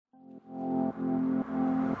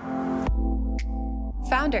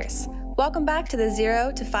Founders, welcome back to the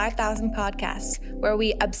 0 to 5,000 podcast, where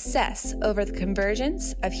we obsess over the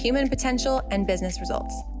convergence of human potential and business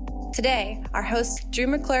results. Today, our hosts Drew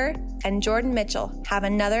McClure and Jordan Mitchell have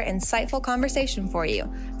another insightful conversation for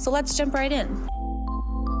you. So let's jump right in.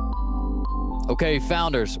 Okay,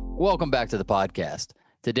 founders, welcome back to the podcast.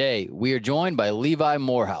 Today, we are joined by Levi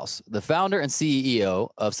Morehouse, the founder and CEO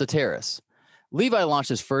of Ceterus. Levi launched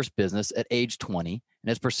his first business at age 20 and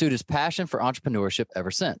has pursued his passion for entrepreneurship ever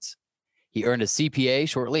since. He earned a CPA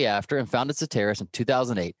shortly after and founded Ceterus in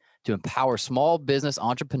 2008 to empower small business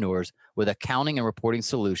entrepreneurs with accounting and reporting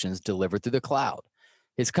solutions delivered through the cloud.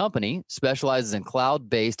 His company specializes in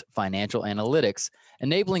cloud-based financial analytics,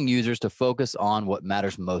 enabling users to focus on what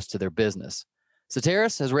matters most to their business.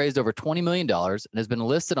 Ceterus has raised over $20 million and has been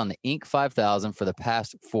listed on the Inc. 5000 for the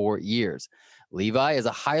past 4 years. Levi is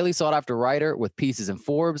a highly sought-after writer with pieces in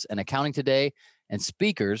Forbes and Accounting Today and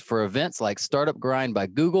speakers for events like Startup Grind by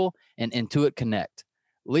Google and Intuit Connect.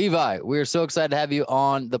 Levi, we are so excited to have you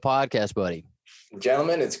on the podcast, buddy.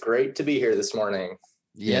 Gentlemen, it's great to be here this morning.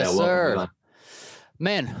 Yes, sir.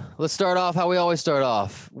 Man, let's start off how we always start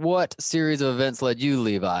off. What series of events led you,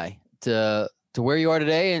 Levi, to where you are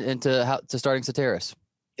today and to starting Ceterus?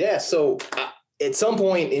 Yeah, so at some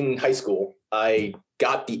point in high school, I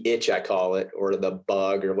got the itch, I call it, or the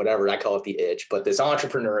bug or whatever, I call it the itch, but this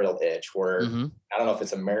entrepreneurial itch where I don't know if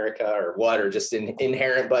it's America or what, or just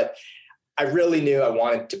inherent, but I really knew I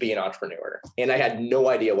wanted to be an entrepreneur and I had no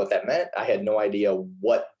idea what that meant. I had no idea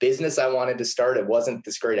what business I wanted to start. It wasn't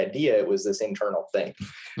this great idea. It was this internal thing.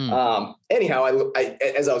 Anyhow, I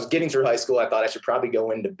as I was getting through high school, I thought I should probably go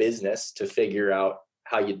into business to figure out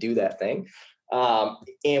how you do that thing.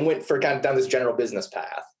 And went for kind of down this general business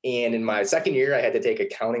path. And in my second year, I had to take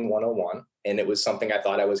accounting 101. And it was something I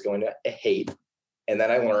thought I was going to hate. And then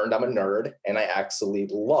I learned I'm a nerd and I actually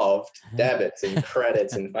loved debits and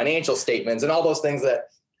credits and financial statements and all those things that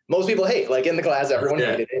most people hate. Like in the class, everyone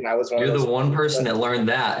hated it. And I was You're the one person that learned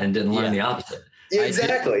that and didn't learn the opposite.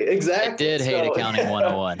 Exactly. I did hate accounting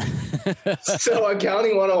 101. So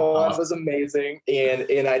accounting 101 was amazing.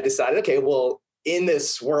 And I decided, okay, well, in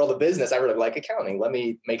this world of business, I really like accounting. Let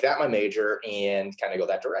me make that my major and kind of go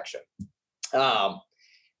that direction.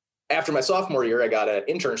 After my sophomore year, I got an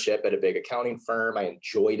internship at a big accounting firm. I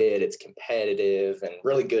enjoyed it. It's competitive and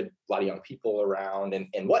really good. A lot of young people around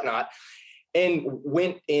and whatnot. And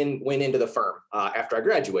went into the firm after I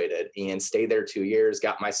graduated and stayed there 2 years,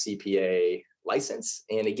 got my CPA license.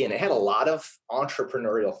 And again, it had a lot of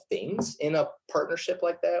entrepreneurial things in a partnership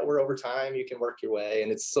like that, where over time you can work your way.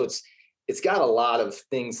 And it's got a lot of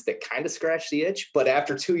things that kind of scratch the itch. But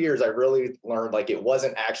after 2 years, I really learned like it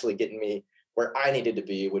wasn't actually getting me where I needed to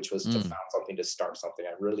be, which was to found something, to start something.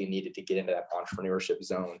 I really needed to get into that entrepreneurship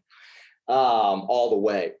zone all the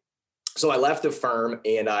way. So I left the firm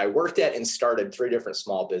and I worked at and started 3 different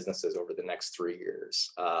small businesses over the next 3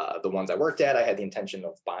 years. The ones I worked at, I had the intention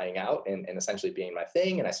of buying out and essentially being my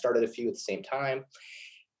thing. And I started a few at the same time.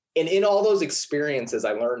 And in all those experiences,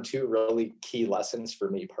 I learned 2 really key lessons for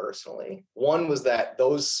me personally. One was that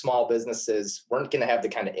those small businesses weren't going to have the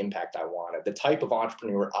kind of impact I wanted, the type of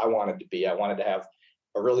entrepreneur I wanted to be. I wanted to have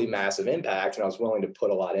a really massive impact, and I was willing to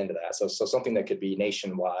put a lot into that. So something that could be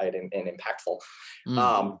nationwide and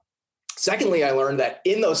impactful. Secondly, I learned that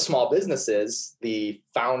in those small businesses, the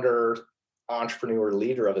founder, entrepreneur,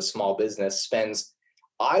 leader of a small business spends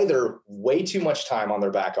either way too much time on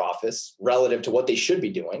their back office relative to what they should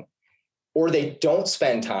be doing, or they don't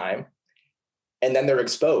spend time and then they're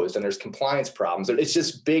exposed and there's compliance problems. It's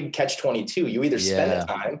just big catch-22. You either spend the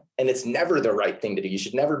time and it's never the right thing to do. You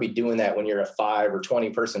should never be doing that when you're a 5 or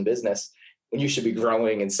 20 person business, when you should be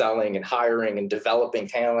growing and selling and hiring and developing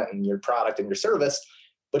talent and your product and your service.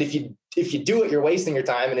 But if you do it, you're wasting your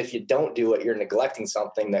time. And if you don't do it, you're neglecting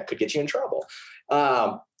something that could get you in trouble.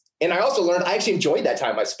 And I also learned, I actually enjoyed that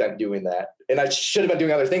time I spent doing that. And I should have been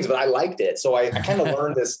doing other things, but I liked it. So I kind of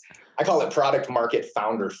learned this, I call it product market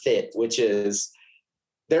founder fit, which is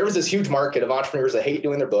there was this huge market of entrepreneurs that hate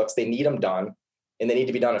doing their books. They need them done and they need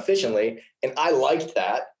to be done efficiently. And I liked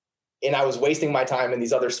that. And I was wasting my time in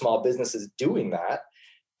these other small businesses doing that.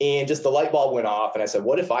 And just the light bulb went off. And I said,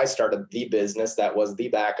 what if I started the business that was the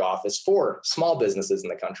back office for small businesses in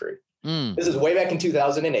the country? This is way back in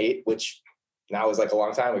 2008, which now is like a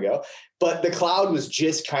long time ago, but the cloud was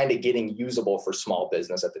just kind of getting usable for small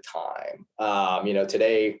business at the time.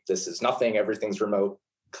 Today, this is nothing. Everything's remote,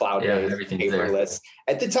 cloud-based, paperless.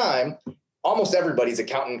 At the time, almost everybody's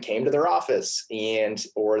accountant came to their office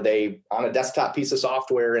or they on a desktop piece of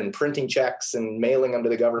software and printing checks and mailing them to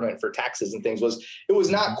the government for taxes and things. It was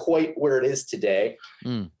not quite where it is today,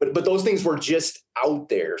 but those things were just out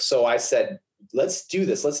there. So I said, let's do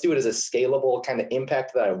this. Let's do it as a scalable kind of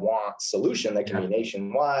impact that I want solution that can be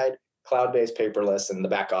nationwide, cloud-based, paperless, and the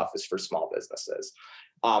back office for small businesses.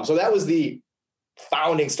 So that was the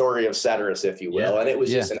founding story of Ceterus, if you will. And it was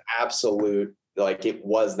just an absolute, like, it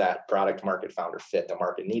was that product market founder fit. The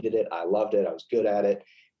market needed it. I loved it. I was good at it.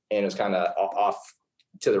 And it was kind of off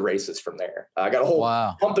to the races from there. I got a whole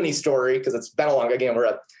company story because it's been a long, again, we're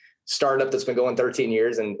a startup that's been going 13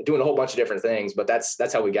 years and doing a whole bunch of different things, but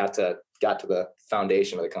that's how we got to the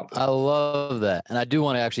foundation of the company. I love that. And I do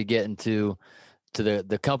want to actually get into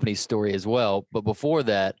the company story as well. But before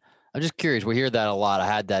that, I'm just curious. We hear that a lot. I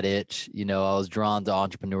had that itch, I was drawn to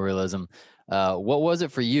entrepreneurialism. What was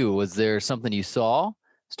it for you? Was there something you saw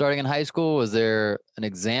starting in high school? Was there an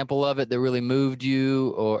example of it that really moved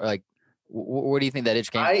you, or like, where do you think that itch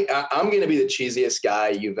came from? I'm going to be the cheesiest guy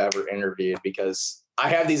you've ever interviewed because I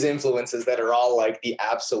have these influences that are all like the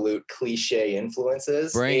absolute cliche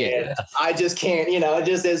influences. Bring it. I just can't, it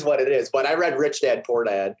just is what it is. But I read Rich Dad, Poor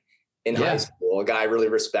Dad in high school. A guy I really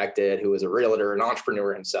respected who was a realtor, an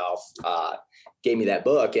entrepreneur himself, gave me that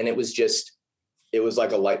book. And it was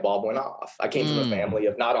like a light bulb went off. I came from a family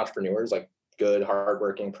of not entrepreneurs, like good,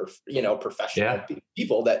 hardworking, professional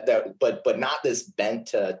people but not this bent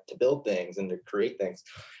to build things and to create things.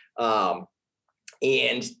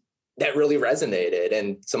 And that really resonated.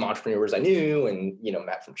 And some entrepreneurs I knew and,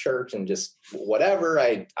 met from church and just whatever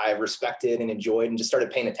I respected and enjoyed and just started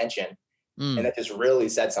paying attention. And that just really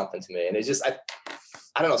said something to me. And it's just,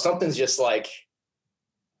 I don't know, something's just like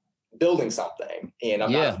building something. And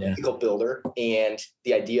I'm not a physical builder. And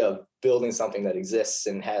the idea of building something that exists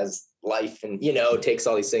and has life and, takes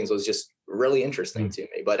all these things was just really interesting to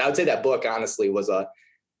me. But I would say that book honestly was a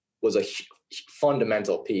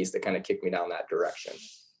fundamental piece that kind of kicked me down that direction.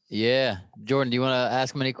 Yeah. Jordan, do you want to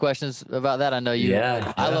ask him any questions about that? I know you,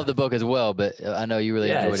 I love the book as well, but I know you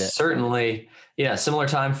really enjoyed it. Certainly. Yeah. Similar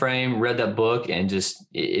time frame, read that book and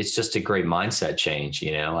it's just a great mindset change.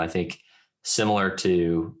 I think similar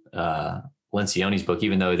to, Lencioni's book,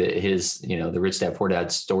 even though his, the Rich Dad Poor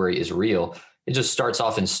Dad story is real, it just starts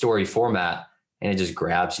off in story format and it just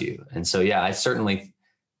grabs you. And so, I certainly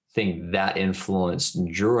think that influenced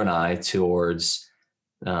Drew and I towards,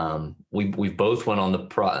 we both went on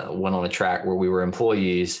a track where we were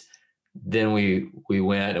employees. Then we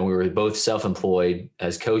went and we were both self-employed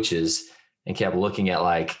as coaches and kept looking at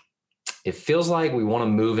like, it feels like we want to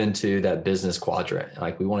move into that business quadrant.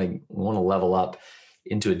 Like we want to level up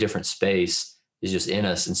into a different space is just in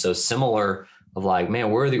us. And so similar of like, man,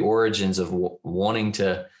 where are the origins of wanting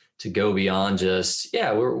to go beyond just,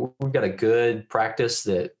 we've got a good practice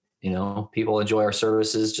that, people enjoy our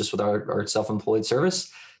services just with our self-employed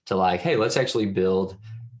service to like, hey, let's actually build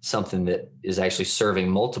something that is actually serving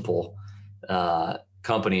multiple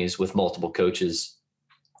companies with multiple coaches.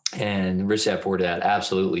 And Rich Dad Poor Dad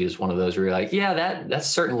absolutely is one of those where you're like, that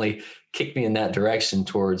certainly kicked me in that direction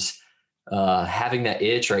towards having that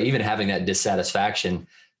itch or even having that dissatisfaction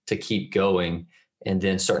to keep going and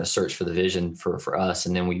then starting to search for the vision for us.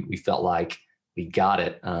 And then we felt like we got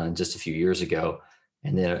it just a few years ago.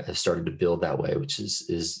 And then it started to build that way, which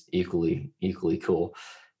is equally cool.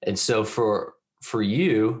 And so for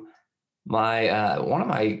you, my one of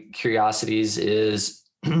my curiosities is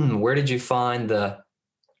where did you find the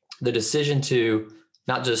decision to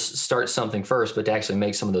not just start something first, but to actually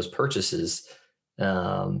make some of those purchases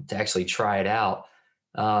to actually try it out?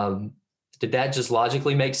 Did that just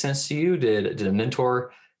logically make sense to you? Did a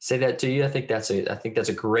mentor say that to you? I think that's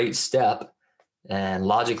a great step and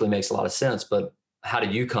logically makes a lot of sense, but how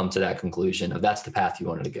did you come to that conclusion of that's the path you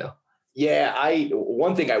wanted to go? Yeah,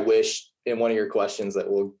 one thing I wish in one of your questions that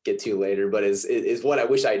we'll get to later, but is what I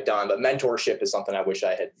wish I had done. But mentorship is something I wish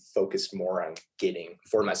I had focused more on getting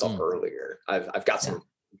for myself earlier. I've got some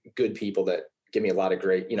good people that give me a lot of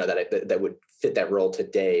great, that would fit that role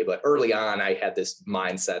today. But early on, I had this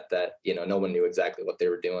mindset that, no one knew exactly what they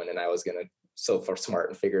were doing, and I was going to so far smart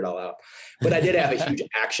and figure it all out. But I did have a huge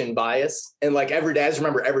action bias. And like every day, I just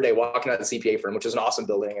remember every day walking out of the CPA firm, which is an awesome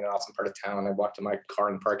building in an awesome part of town. I walked to my car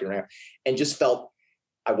in the parking ramp and just felt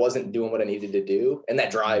I wasn't doing what I needed to do. And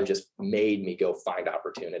that drive just made me go find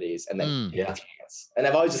opportunities and then take a chance. And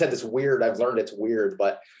I've always just had this I've learned it's weird,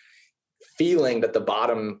 but feeling that the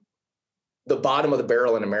bottom of the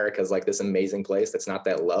barrel in America is like this amazing place that's not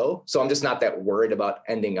that low. So I'm just not that worried about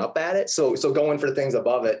ending up at it. So going for things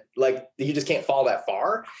above it, like you just can't fall that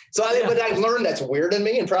far. So but I've learned that's weird in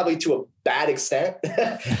me and probably to a bad extent, but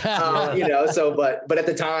at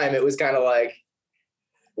the time it was kind of like,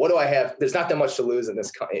 what do I have? There's not that much to lose in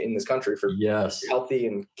this country for healthy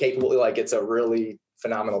and capable. Like it's a really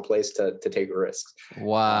phenomenal place to take risks.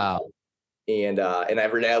 Wow. And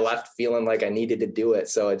every day I left feeling like I needed to do it.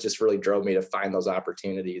 So it just really drove me to find those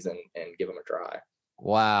opportunities and give them a try.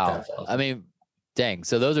 Wow. Awesome. I mean, dang.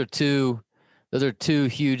 So those are two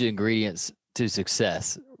huge ingredients to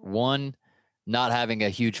success. One, not having a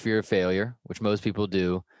huge fear of failure, which most people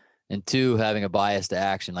do. And two, having a bias to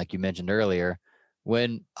action, like you mentioned earlier.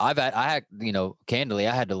 When I had, candidly,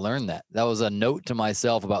 I had to learn that. That was a note to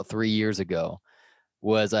myself about 3 years ago,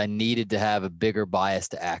 was I needed to have a bigger bias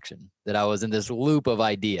to action, that I was in this loop of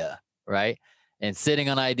idea, right? And sitting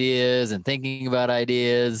on ideas and thinking about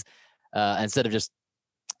ideas instead of just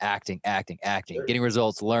acting, Sure. getting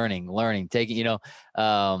results, learning, taking,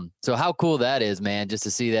 so how cool that is, man, just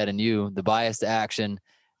to see that in you, the bias to action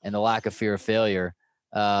and the lack of fear of failure.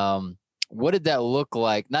 What did that look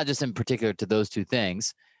like? Not just in particular to those two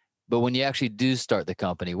things, but when you actually do start the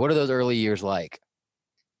company, what are those early years like?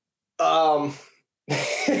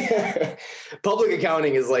 Public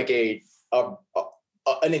accounting is like an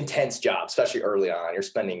intense job, especially early on. You're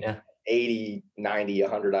spending 80, 90,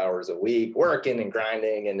 100 hours a week working and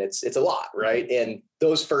grinding, and it's a lot, right? And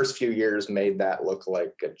those first few years made that look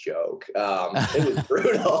like a joke. It was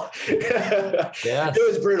brutal. Yeah, it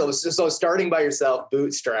was brutal. So starting by yourself,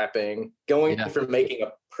 bootstrapping, going from making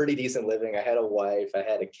a pretty decent living, I had a wife, I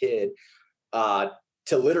had a kid,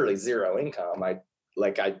 to literally zero income. I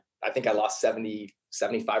think I lost 75%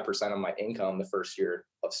 of my income the first year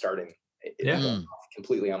of starting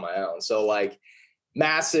completely on my own. So like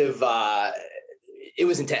massive, it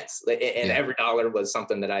was intense. And every dollar was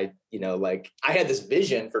something that I had this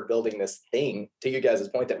vision for building this thing, to you guys'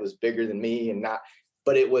 point, that was bigger than me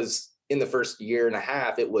but it was in the first year and a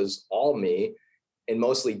half, it was all me and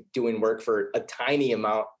mostly doing work for a tiny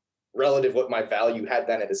amount relative what my value had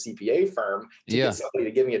been at a CPA firm to get somebody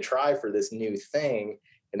to give me a try for this new thing,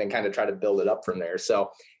 and then kind of try to build it up from there.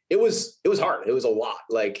 So it was hard. It was a lot.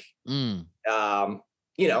 Like,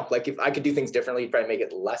 like if I could do things differently, you'd probably make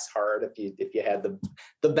it less hard if you had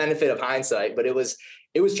the benefit of hindsight, but it was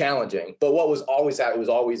challenging. But what was always it was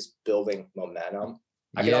always building momentum.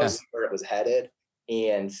 I could always see where it was headed,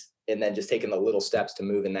 and then just taking the little steps to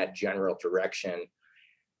move in that general direction.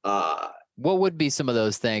 What would be some of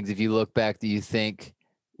those things, if you look back, that you think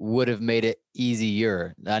would have made it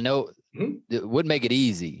easier? I know it would make it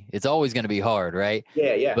easy. It's always going to be hard, right?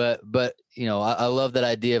 Yeah. But I love that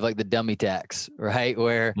idea of like the dummy tax, right?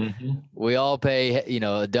 Where we all pay,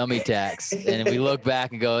 a dummy tax, and we look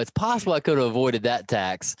back and go, it's possible I could have avoided that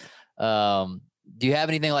tax. Do you have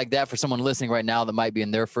anything like that for someone listening right now that might be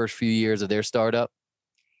in their first few years of their startup?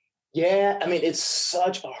 Yeah, I mean, it's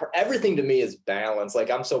such everything to me is balance. Like,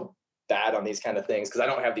 I'm so bad on these kind of things because I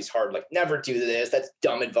don't have these hard, like, never do this, that's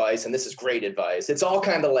dumb advice, and this is great advice. It's all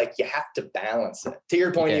kind of like you have to balance it. To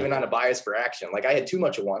your point, even on a bias for action, like I had too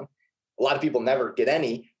much of one. A lot of people never get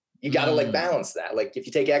any. You got to like balance that. Like if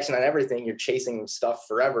you take action on everything, you're chasing stuff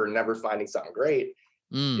forever and never finding something great.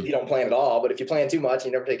 If you don't plan at all, but if you plan too much,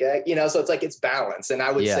 you never take action, so it's like, it's balance. And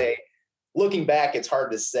I would say, looking back, it's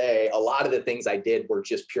hard to say. A lot of the things I did were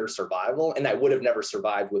just pure survival, and I would have never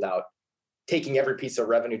survived without taking every piece of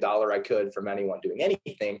revenue dollar I could from anyone doing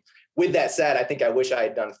anything. With that said, I think I wish I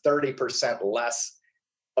had done 30% less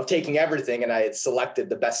of taking everything, and I had selected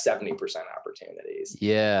the best 70% opportunities.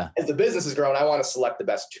 Yeah. As the business has grown, I want to select the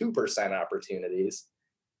best 2% opportunities.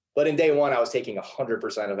 But in day one, I was taking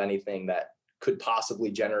 100% of anything that could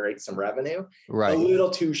possibly generate some revenue. Right. A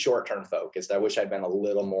little too short-term focused. I wish I'd been a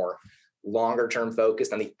little more longer-term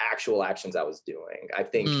focused on the actual actions I was doing. I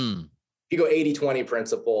think if you go 80-20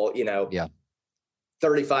 principle,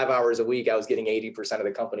 35 hours a week, I was getting 80% of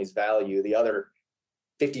the company's value. The other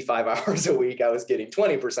 55 hours a week, I was getting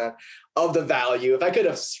 20% of the value. If I could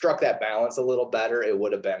have struck that balance a little better, it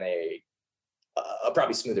would have been a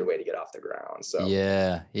probably smoother way to get off the ground. So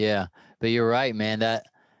yeah. But you're right, man.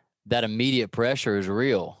 That immediate pressure is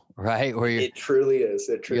real, right? Where it truly is.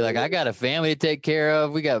 You're like, I got a family to take care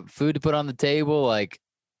of. We got food to put on the table. Like,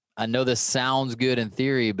 I know this sounds good in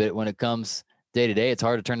theory, but when it comes day to day, it's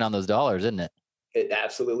hard to turn down those dollars, isn't it? It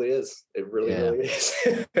absolutely is. It really is.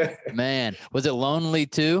 Man, was it lonely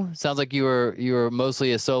too? Sounds like you were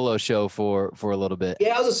mostly a solo show for a little bit.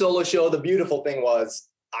 Yeah, it was a solo show. The beautiful thing was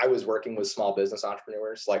I was working with small business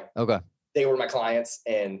entrepreneurs. Like, they were my clients,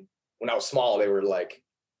 and when I was small, they were like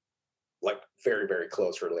very, very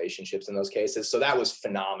close relationships in those cases. So that was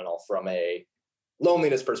phenomenal from a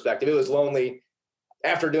loneliness perspective. It was lonely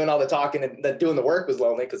after doing all the talking, and doing the work was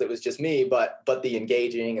lonely because it was just me, but the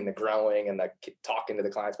engaging and the growing and the talking to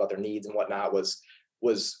the clients about their needs and whatnot was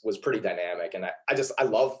pretty dynamic. And I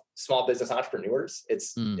love small business entrepreneurs.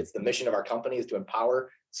 It's the mission of our company is to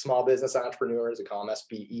empower small business entrepreneurs. We call them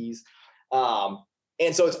SBEs.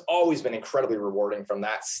 And so it's always been incredibly rewarding from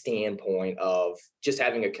that standpoint of just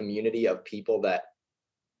having a community of people that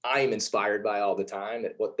I am inspired by all the time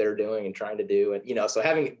at what they're doing and trying to do. And, so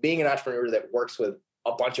being an entrepreneur that works with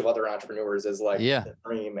a bunch of other entrepreneurs is like the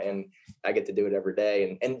dream. And I get to do it every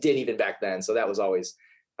day and did even back then. So that was always,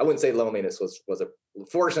 I wouldn't say loneliness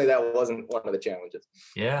fortunately, that wasn't one of the challenges.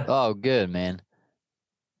 Yeah. Oh, good, man.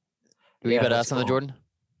 Were you about to ask something, Jordan?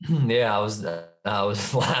 Yeah, I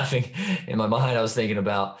was laughing in my mind. I was thinking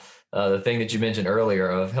about the thing that you mentioned earlier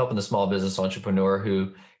of helping the small business entrepreneur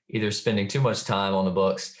who either spending too much time on the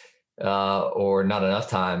books or not enough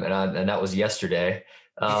time. And that was yesterday.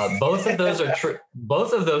 Both of those are true.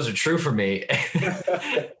 Both of those are true for me.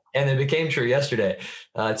 And it became true yesterday.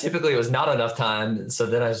 Typically it was not enough time. So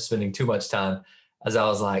then I was spending too much time as I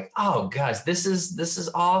was like, oh gosh, this is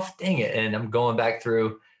off. Dang it. And I'm going back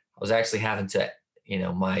through, I was actually having to,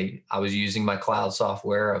 I was using my cloud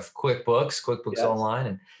software of QuickBooks Online,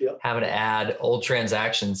 and having to add old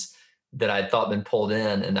transactions that I'd thought been pulled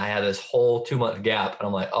in. And I had this whole 2-month gap, and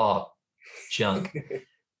I'm like, oh, junk.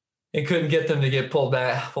 And couldn't get them to get pulled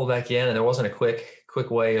back in. And there wasn't a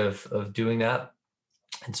quick way of doing that.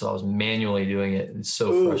 And so I was manually doing it. It's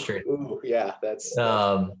so frustrating. Yeah, that's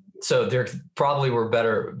so there probably were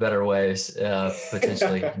better ways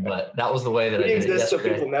potentially, but that was the way that I did it yesterday.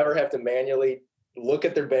 So people never have to manually look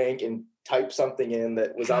at their bank and type something in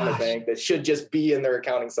that was on the bank that should just be in their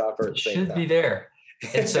accounting software. It should be there.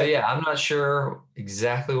 And so, I'm not sure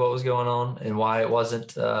exactly what was going on and why it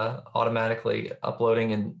wasn't automatically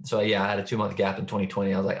uploading. And so, I had a 2-month gap in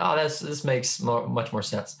 2020. I was like, oh, this makes much more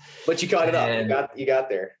sense. But you caught it up. You got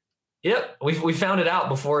there. Yep. We found it out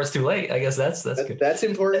before it's too late. I guess that's good. That's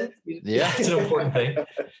important. Yeah. It's an important thing.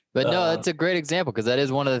 But no, that's a great example, because that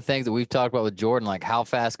is one of the things that we've talked about with Jordan. Like, how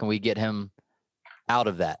fast can we get him out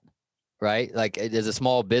of that? Right? Like, as a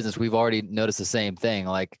small business, we've already noticed the same thing.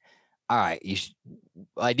 Like, all right,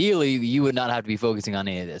 ideally you would not have to be focusing on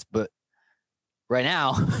any of this, but right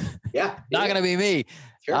now, not going to be me.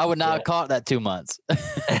 Sure. I would not have caught that 2 months. Or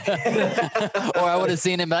I would have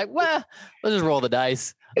seen him like, well, let's just roll the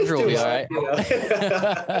dice. I'm sure we'll be all right.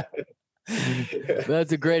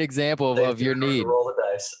 That's a great example of your need. Roll the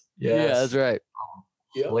dice. Yes. Yeah, that's right.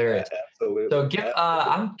 Hilarious. Absolutely. So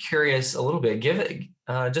I'm curious a little bit, give it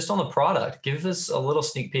just on the product, give us a little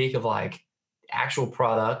sneak peek of like actual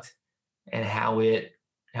product and how it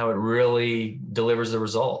really delivers the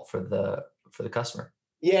result for the customer.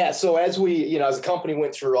 Yeah. So as we, as a company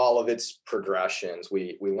went through all of its progressions,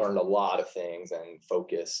 we learned a lot of things, and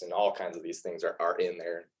focus and all kinds of these things are in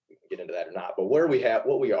there. We can get into that or not. But what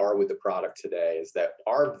we are with the product today is that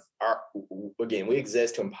we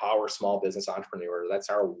exist to empower small business entrepreneurs. That's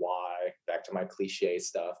our why, back to my cliche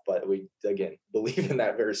stuff, but we, again, believe in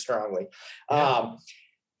that very strongly. Yeah.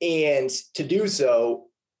 And to do so,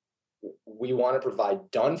 we want to provide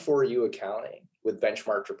done for you accounting with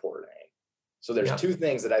benchmark reporting. So there's two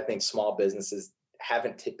things that I think small businesses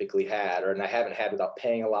haven't typically had, and I haven't had without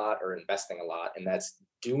paying a lot or investing a lot, and that's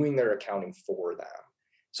doing their accounting for them.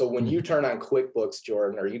 So when you turn on QuickBooks,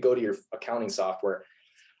 Jordan, or you go to your accounting software,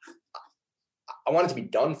 I want it to be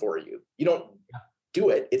done for you. You don't do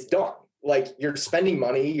it, it's done. Like, you're spending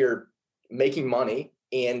money, you're making money,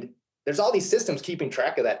 and there's all these systems keeping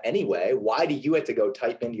track of that anyway. Why do you have to go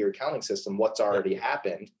type into your accounting system what's already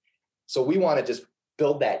happened? So we want to just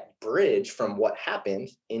build that bridge from what happened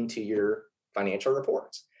into your financial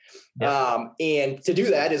reports. Yeah. And to do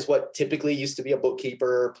that is what typically used to be a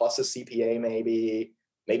bookkeeper plus a CPA,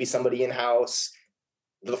 maybe somebody in-house,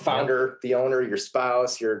 the founder, the owner, your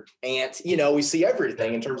spouse, your aunt. We see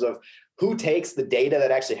everything in terms of who takes the data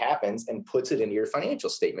that actually happens and puts it into your financial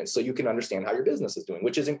statements so you can understand how your business is doing,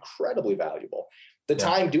 which is incredibly valuable. The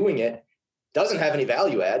time doing it doesn't have any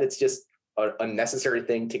value add. It's just a necessary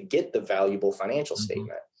thing to get the valuable financial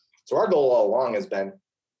statement. So our goal all along has been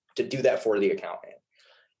to do that for the accountant.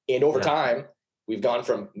 And over time, we've gone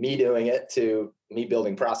from me doing it to me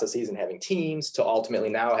building processes and having teams to ultimately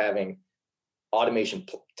now having automation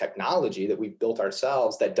technology that we've built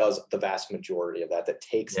ourselves that does the vast majority of that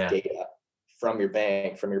takes data from your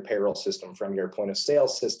bank, from your payroll system, from your point of sale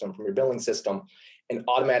system, from your billing system, and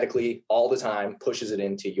automatically all the time pushes it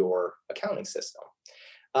into your accounting system.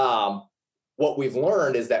 What we've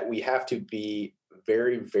learned is that we have to be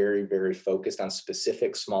very, very, very focused on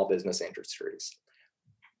specific small business industries.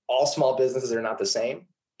 All small businesses are not the same.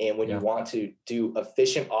 And when you want to do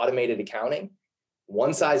efficient automated accounting,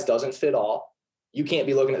 one size doesn't fit all. You can't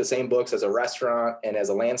be looking at the same books as a restaurant and as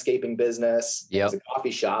a landscaping business, as a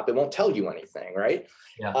coffee shop. It won't tell you anything, right?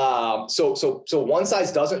 Yeah. So one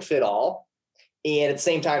size doesn't fit all. And at the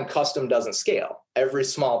same time, custom doesn't scale. Every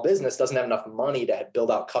small business doesn't have enough money to build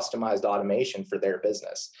out customized automation for their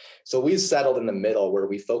business. So we've settled in the middle where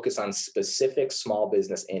we focus on specific small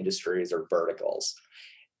business industries or verticals.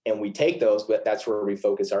 And we take those, but that's where we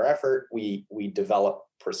focus our effort. We develop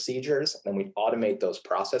procedures and we automate those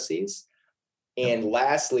processes. And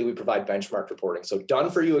lastly, we provide benchmark reporting. So done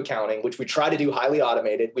for you accounting, which we try to do highly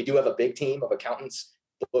automated. We do have a big team of accountants,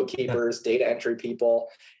 bookkeepers, data entry people.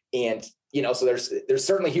 And, so there's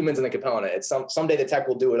certainly humans in the component. It's someday the tech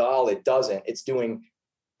will do it all. It doesn't. It's doing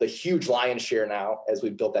the huge lion's share now as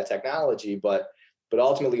we've built that technology. But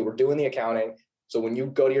ultimately, we're doing the accounting. So when you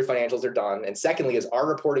go to your financials, they're done. And secondly, is our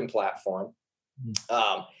reporting platform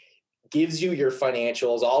gives you your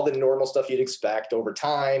financials, all the normal stuff you'd expect over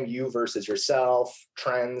time, you versus yourself,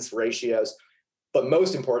 trends, ratios. But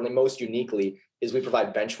most importantly, most uniquely, is we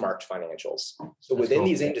provide benchmarked financials. So within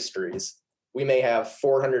these industries, we may have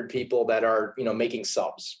 400 people that are, making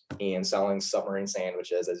subs and selling submarine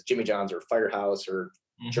sandwiches as Jimmy John's or Firehouse or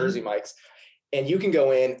Jersey Mike's. And you can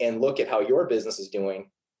go in and look at how your business is doing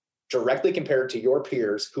directly compared to your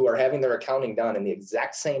peers who are having their accounting done in the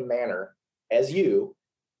exact same manner as you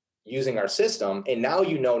using our system. And now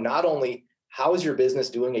not only how is your business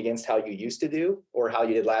doing against how you used to do or how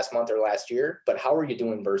you did last month or last year, but how are you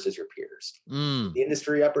doing versus your peers? The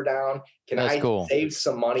industry up or down? Can I save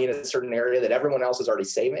some money in a certain area that everyone else is already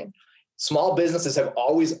saving? Small businesses have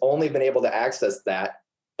always only been able to access that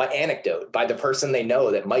by anecdote, by the person they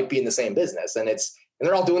know that might be in the same business. And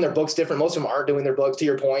they're all doing their books different. Most of them aren't doing their books. To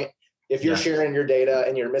your point, if you're sharing your data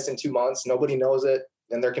and you're missing 2 months, nobody knows it.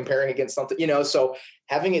 And they're comparing against something, so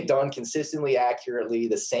having it done consistently, accurately,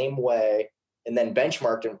 the same way, and then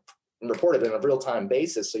benchmarked and reported on a real-time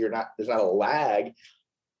basis. So there's not a lag,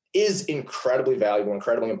 is incredibly valuable,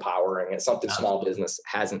 incredibly empowering. It's something small business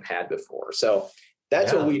hasn't had before. So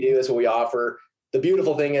that's what we do, is what we offer. The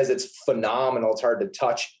beautiful thing is it's phenomenal. It's hard to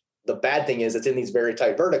touch. The bad thing is it's in these very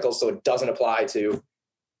tight verticals. So it doesn't apply to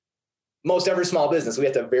most every small business. We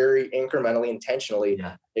have to very incrementally, intentionally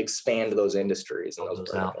expand those industries and those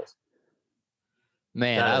verticals.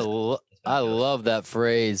 Man, I love that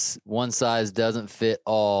phrase. One size doesn't fit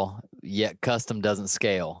all, yet custom doesn't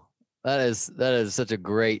scale. That is such a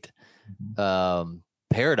great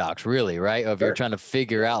paradox, really, right? If you're trying to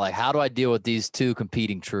figure out, like, how do I deal with these two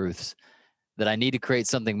competing truths? That I need to create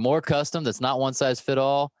something more custom that's not one size fit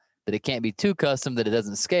all, that it can't be too custom that it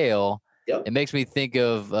doesn't scale. Yep. It makes me think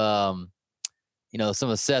of, some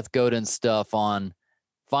of Seth Godin's stuff on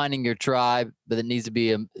finding your tribe, but it needs to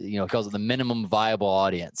be, because of the minimum viable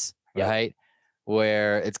audience, right?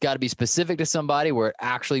 Where it's got to be specific to somebody where it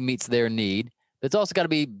actually meets their need. But it's also got to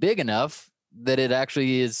be big enough that it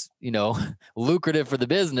actually is, lucrative for the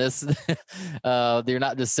business. You're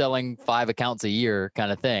not just selling 5 accounts a year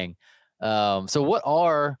kind of thing.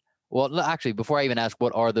 Actually, before I even ask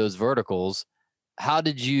what are those verticals, how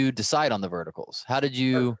did you decide on the verticals? How did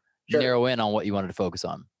you narrow in on what you wanted to focus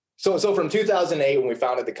on? So from 2008, when we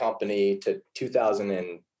founded the company, to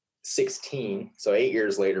 2016, so 8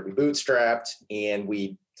 years later, we bootstrapped, and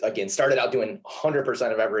we, again, started out doing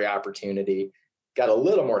 100% of every opportunity, got a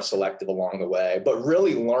little more selective along the way, but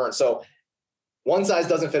really learned. So one size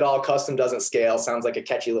doesn't fit all, custom doesn't scale. Sounds like a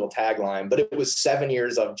catchy little tagline, but it was 7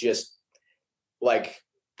 years of just like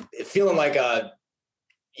feeling like a,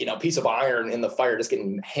 piece of iron in the fire, just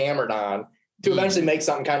getting hammered on to eventually make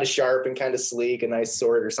something kind of sharp and kind of sleek, a nice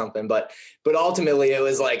sword or something. But ultimately it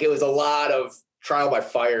was a lot of trial by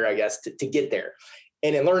fire, I guess, to get there.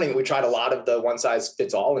 And in learning, we tried a lot of the one size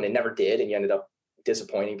fits all, and it never did. And you ended up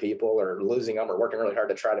disappointing people or losing them or working really hard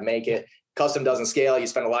to try to make it. Custom doesn't scale. You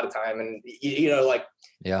spend a lot of time and,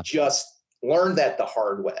 just learned that the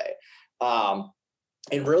hard way.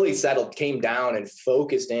 And really came down and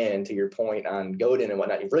focused in, to your point, on Godin and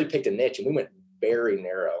whatnot. You really picked a niche, and we went very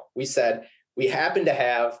narrow. We said we happen to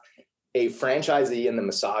have a franchisee in the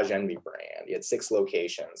Massage Envy brand. You had 6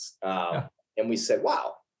 locations. And we said,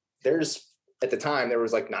 wow, at the time, there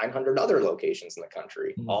was like 900 other locations in the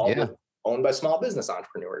country, all owned by small business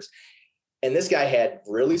entrepreneurs. And this guy had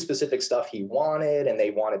really specific stuff he wanted, and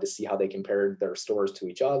they wanted to see how they compared their stores to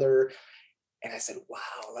each other. And I said,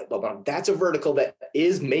 wow, that's a vertical that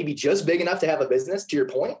is maybe just big enough to have a business, to your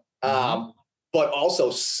point, but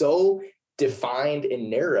also so defined and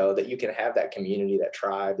narrow that you can have that community, that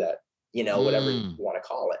tribe, that, whatever you want to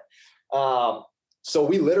call it. So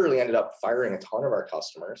we literally ended up firing a ton of our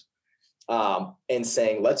customers and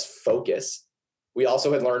saying, let's focus. We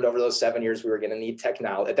also had learned over those 7 years, we were going to need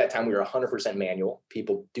technology. At that time, we were 100% manual,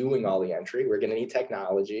 people doing all the entry. We're going to need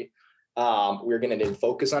technology. We were going to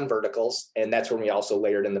focus on verticals. And that's when we also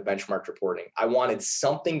layered in the benchmark reporting. I wanted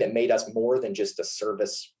something that made us more than just a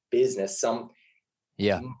service business.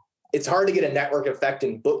 It's hard to get a network effect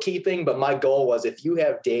in bookkeeping, but my goal was if you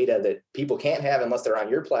have data that people can't have unless they're on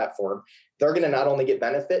your platform, they're going to not only get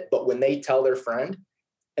benefit, but when they tell their friend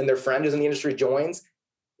and their friend who's in the industry joins,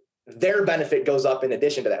 their benefit goes up in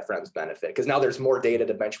addition to that friend's benefit, because now there's more data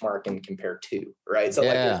to benchmark and compare to, right? So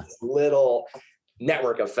like there's this little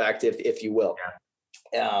network effect, if you will.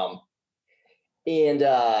 So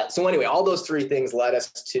anyway, all those three things led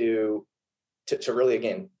us to really,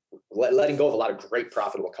 again, letting go of a lot of great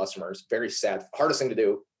profitable customers. Very sad. Hardest thing to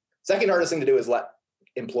do. Second hardest thing to do is let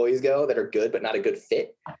employees go that are good but not a good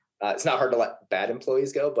fit. It's not hard to let bad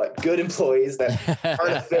employees go, but good employees that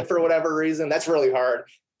aren't a fit for whatever reason, that's really hard.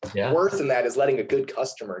 Yeah. Worse than that is letting a good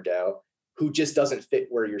customer go who just doesn't fit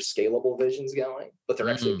where your scalable vision's going, but they're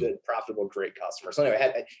actually a good, profitable, great customer. So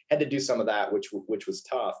anyway, I had to do some of that, which was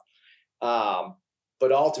tough.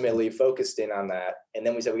 But ultimately focused in on that. And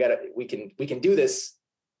then we said, we can do this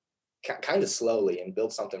kind of slowly and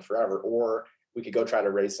build something forever, or we could go try to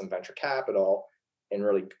raise some venture capital and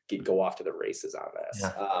really go off to the races on this.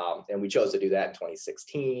 Yeah. And we chose to do that in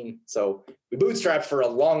 2016. So we bootstrapped for a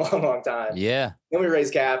long time. Yeah. Then we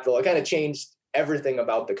raised capital. It kind of changed everything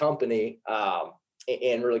about the company,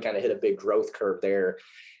 and really kind of hit a big growth curve there.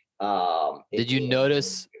 Did you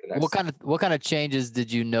notice what kind of changes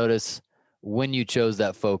did you notice when you chose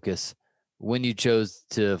that focus? When you chose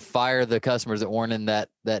to fire the customers that weren't in that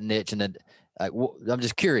niche, and then I'm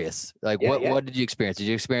just curious, what did you experience? Did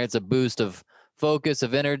you experience a boost of focus,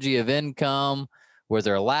 of energy, of income? Was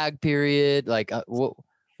there a lag period? What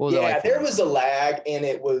was it like? There was a lag, and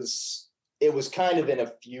it was kind of in a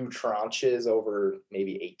few tranches over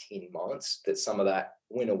maybe 18 months that some of that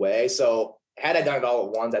went away. So had I done it all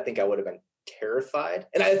at once, I think I would have been terrified.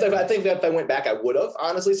 And I think that if I went back, I would have,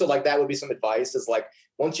 honestly. So that would be some advice, is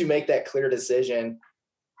once you make that clear decision,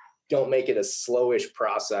 don't make it a slowish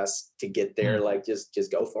process to get there.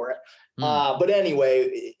 Just go for it. But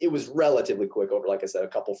anyway, it was relatively quick over, like I said, a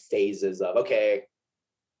couple phases of, okay,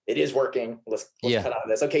 it is working. Let's cut out of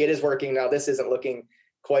this. Okay, it is working. Now this isn't looking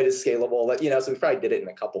quite as scalable. So we probably did it in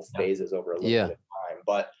a couple phases over a little bit of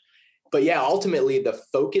time. But yeah, ultimately the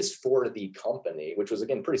focus for the company, which was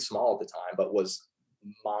again pretty small at the time, but was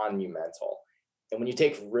monumental. And when you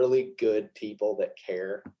take really good people that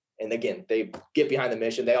care, and again, they get behind the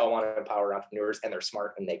mission, they all want to empower entrepreneurs, and they're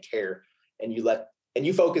smart and they care, and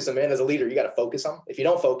you focus them in as a leader, you got to focus them. If you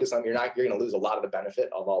don't focus them, you're going to lose a lot of the benefit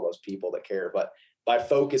of all those people that care. But by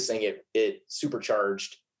focusing it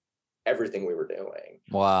supercharged everything we were doing.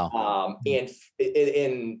 Wow. And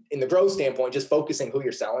in the growth standpoint, just focusing who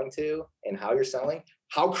you're selling to and how you're selling,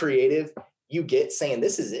 how creative you get saying,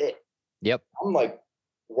 this is it. Yep. I'm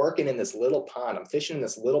working in this little pond. I'm fishing in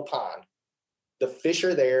this little pond. The fish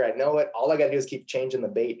are there. I know it. All I got to do is keep changing the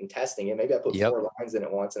bait and testing it. Maybe I put 4 lines in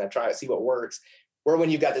at once and I try to see what works. Where when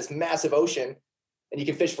you've got this massive ocean and you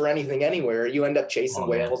can fish for anything, anywhere, you end up chasing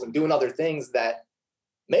whales and doing other things that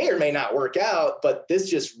may or may not work out. But this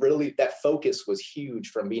just really, that focus was huge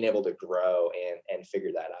from being able to grow and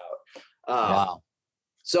figure that out. Wow.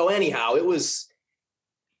 So anyhow,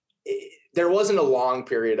 there wasn't a long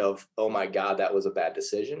period of, oh my God, that was a bad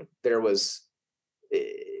decision. There was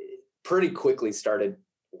pretty quickly started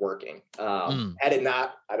working. Had it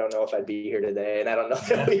not, I don't know if I'd be here today, and I don't know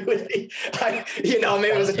if we would be, maybe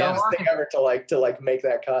it was the dumbest thing ever to make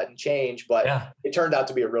that cut and change, but it turned out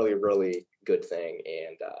to be a really, really good thing.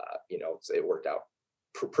 And, it worked out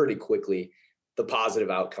pretty quickly. The positive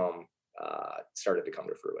outcome started to come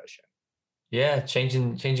to fruition. Yeah.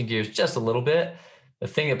 Changing gears just a little bit. The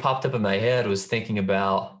thing that popped up in my head was thinking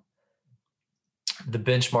about the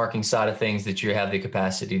benchmarking side of things that you have the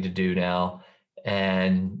capacity to do now.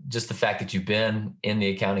 And just the fact that you've been in the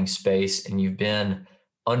accounting space and you've been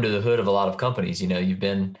under the hood of a lot of companies, you've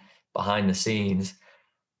been behind the scenes.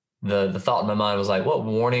 The thought in my mind was what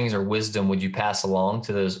warnings or wisdom would you pass along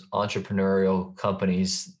to those entrepreneurial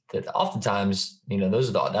companies that oftentimes,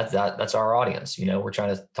 those are that's our audience. We're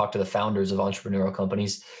trying to talk to the founders of entrepreneurial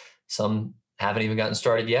companies. Some haven't even gotten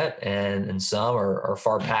started yet. And some are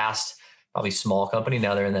far past probably small company.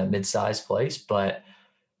 Now they're in that mid-sized place, but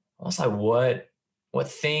I was what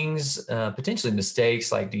things, potentially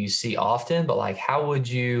mistakes, do you see often, but how would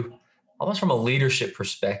you, almost from a leadership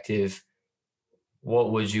perspective,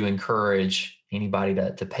 what would you encourage anybody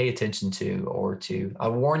to pay attention to, or I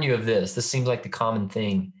warn you of this seems like the common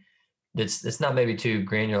thing that's not maybe too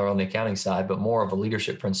granular on the accounting side, but more of a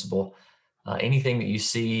leadership principle. Anything that you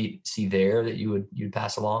see there that you'd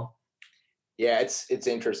pass along? Yeah, it's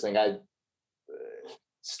interesting.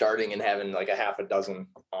 starting and having like a half a dozen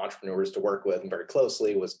entrepreneurs to work with and very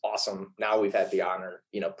closely was awesome. Now we've had the honor,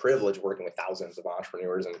 privilege working with thousands of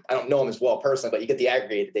entrepreneurs, and I don't know them as well personally, but you get the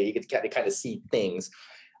aggregated data, you get to kind of see things,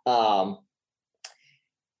 and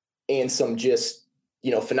some just,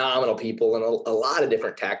 phenomenal people and a lot of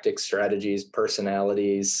different tactics, strategies,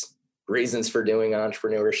 personalities, reasons for doing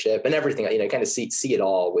entrepreneurship and everything, kind of see it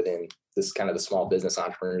all within this kind of the small business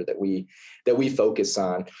entrepreneur that we focus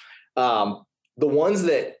on. The ones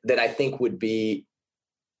that I think would be,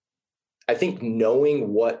 I think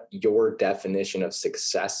knowing what your definition of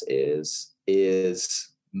success is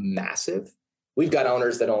massive. We've got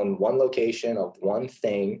owners that own one location of one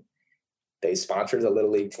thing. They sponsor the Little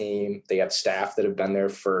League team. They have staff that have been there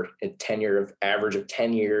for a average of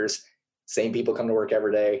 10 years. Same people come to work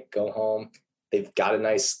every day, go home. They've got a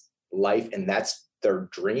nice life, and that's their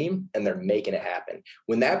dream, and they're making it happen.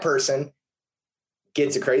 When that person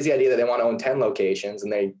gets a crazy idea that they want to own 10 locations,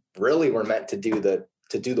 and they really were meant to do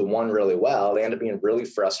the one really well, they end up being really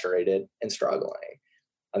frustrated and struggling.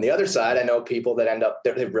 On the other side, I know people that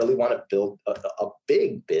they really want to build a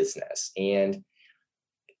big business. And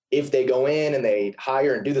if they go in and they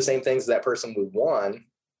hire and do the same things as that person with one,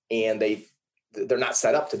 and they're not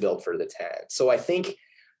set up to build for the 10. So I think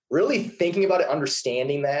really thinking about it,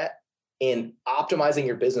 understanding that, and optimizing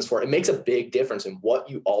your business for it makes a big difference in what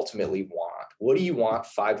you ultimately want. What do you want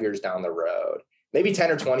 5 years down the road? Maybe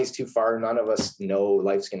 10 or 20 is too far. None of us know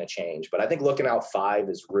life's going to change, but I think looking out 5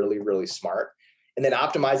 is really, really smart. And then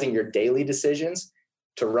optimizing your daily decisions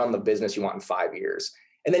to run the business you want in 5 years.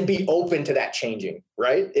 And then be open to that changing,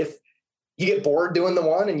 right? If you get bored doing the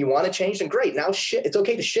one and you want to change, then great. Now it's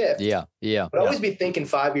okay to shift. Yeah. But always be thinking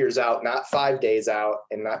 5 years out, not 5 days out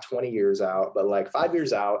and not 20 years out, but like 5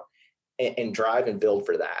 years out, and drive and build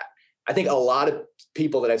for that. I think a lot of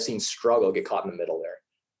people that I've seen struggle get caught in the middle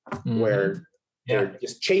there, where they're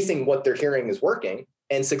just chasing what they're hearing is working,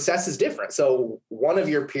 and success is different. So one of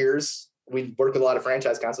your peers, we work with a lot of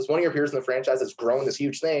franchise concepts. One of your peers in the franchise has grown this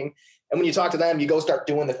huge thing. And when you talk to them, you go start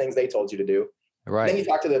doing the things they told you to do. Right. Then you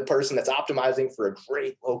talk to the person that's optimizing for a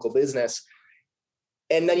great local business.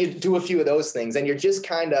 And then you do a few of those things, and you're just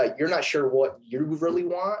you're not sure what you really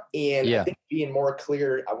want. And I think being more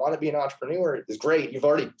clear, I want to be an entrepreneur is great.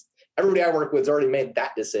 Everybody I work with has already made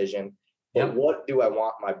that decision. But what do I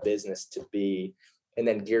want my business to be? And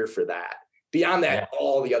then gear for that. Beyond that,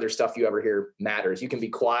 all the other stuff you ever hear matters. You can be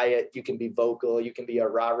quiet, you can be vocal, you can be a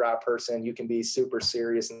rah-rah person, you can be super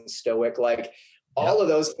serious and stoic. Like all of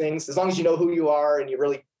those things, as long as you know who you are and you're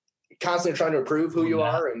really constantly trying to improve who you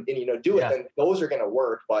are and do it, then those are going to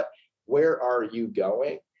work. But where are you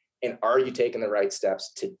going? And are you taking the right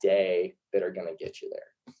steps today that are going to get you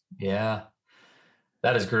there? Yeah.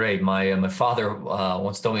 That is great. My father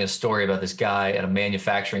once told me a story about this guy at a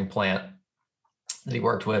manufacturing plant that he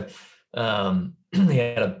worked with. He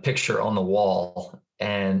had a picture on the wall,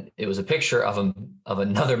 and it was a picture of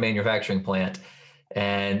another manufacturing plant,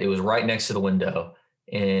 and it was right next to the window.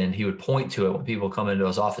 And he would point to it when people come into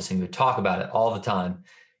his office, and he would talk about it all the time.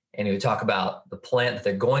 And he would talk about the plant that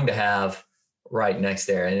they're going to have right next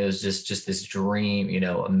there. And it was just this dream,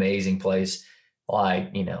 amazing place,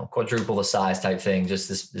 like, quadruple the size type thing, just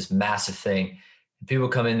this massive thing. And people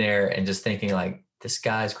come in there and just thinking like, this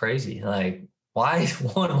guy's crazy. Like, why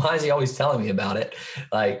is he always telling me about it?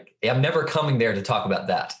 Like, I'm never coming there to talk about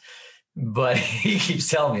that, but he keeps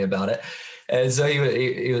telling me about it. And so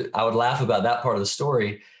I would laugh about that part of the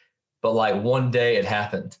story, but like one day it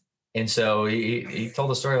happened. And so he told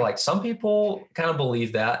the story, like some people kind of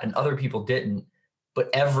believed that and other people didn't, but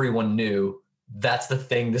everyone knew that's the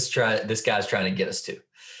thing this guy's trying to get us to.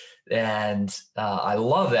 And I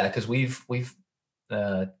love that, because we've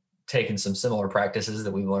taken some similar practices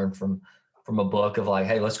that we've learned from a book of like,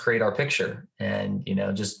 hey, let's create our picture and,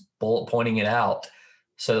 just bullet pointing it out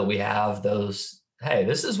so that we have those, hey,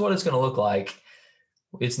 this is what it's going to look like.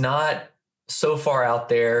 It's not so far out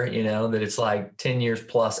there, that it's like 10 years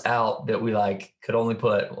plus out that we like could only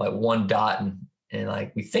put like one dot and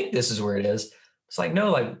like, we think this is where it is. It's like,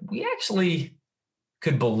 no, like we actually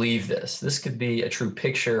could believe this. This could be a true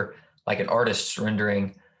picture, like an artist's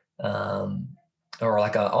rendering, or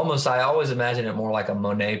like I always imagine it more like a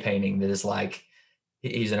Monet painting that is like,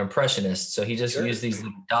 he's an impressionist. So he just used these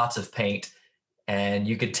little dots of paint, and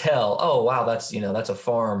you could tell, oh, wow, that's a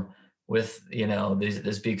farm with,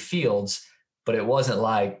 these big fields, but it wasn't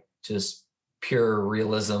like just pure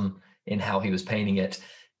realism in how he was painting it.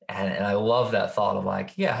 And I love that thought of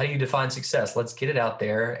like, yeah, how do you define success? Let's get it out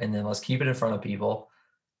there, and then let's keep it in front of people.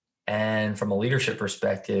 And from a leadership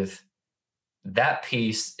perspective, that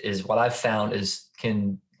piece is what I've found is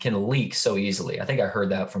can leak so easily. I think I heard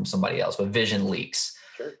that from somebody else, but vision leaks.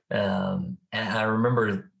 Sure. And I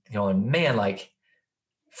remember going, man, like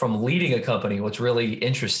from leading a company, what's really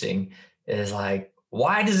interesting is like,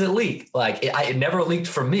 why does it leak? Like it never leaked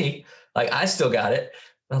from me. Like I still got it.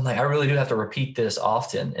 But I'm like, I really do have to repeat this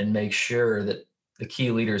often and make sure that the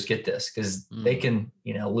key leaders get this, because they can,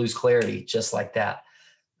 lose clarity just like that,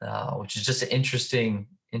 which is just an interesting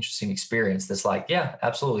experience. That's like, yeah,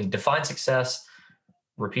 absolutely. Define success,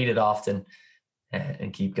 repeat it often,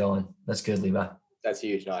 and keep going. That's good, Levi. That's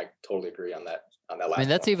huge. No, I totally agree on that last I mean,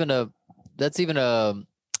 that's even a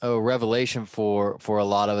revelation for a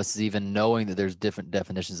lot of us, is even knowing that there's different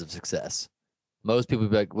definitions of success. Most people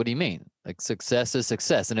be like, what do you mean? Like success is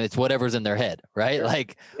success. And it's whatever's in their head, right? Sure.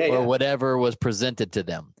 Like, or whatever was presented to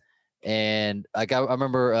them. And like, I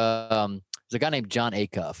remember there's a guy named John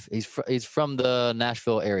Acuff. He's from the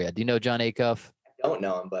Nashville area. Do you know John Acuff? I don't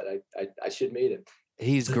know him, but I should meet him.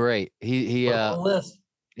 He's great. He's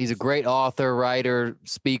a great author, writer,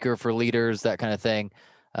 speaker for leaders, that kind of thing.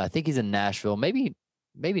 I think he's in Nashville, maybe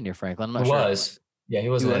near Franklin. I'm not sure. He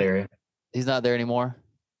was in that area. He's not there anymore.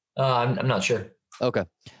 I'm not sure. Okay.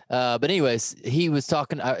 But anyways, he was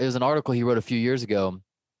talking, it was an article he wrote a few years ago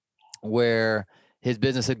where his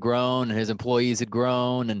business had grown and his employees had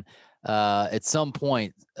grown. And at some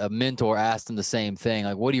point, a mentor asked him the same thing,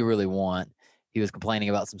 like, what do you really want? He was complaining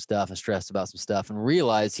about some stuff and stressed about some stuff, and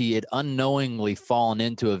realized he had unknowingly fallen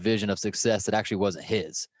into a vision of success that actually wasn't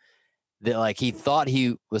his. That like he thought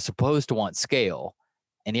he was supposed to want scale,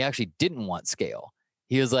 and he actually didn't want scale.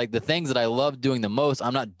 He was like, the things that I love doing the most,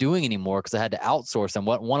 I'm not doing anymore because I had to outsource them.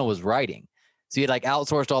 One was writing. So he had like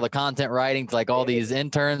outsourced all the content writing to like all these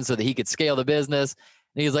interns so that he could scale the business.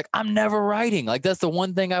 And he was like, I'm never writing. Like, that's the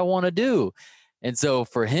one thing I want to do. And so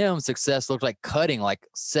for him, success looked like cutting like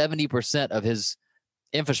 70% of his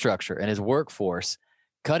infrastructure and his workforce,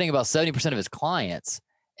 cutting about 70% of his clients,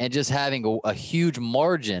 and just having a huge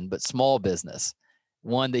margin, but small business,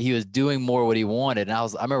 one that he was doing more what he wanted. And I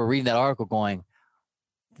remember reading that article going,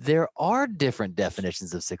 there are different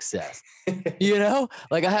definitions of success.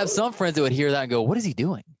 Like I have some friends that would hear that and go, what is he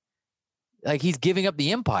doing? Like he's giving up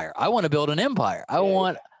the empire. I want to build an empire. I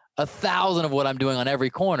want 1,000 of what I'm doing on every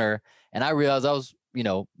corner. And I realized I was,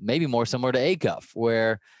 maybe more similar to Acuff,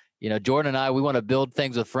 where, Jordan and I, we want to build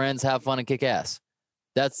things with friends, have fun, and kick ass.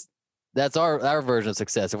 That's our version of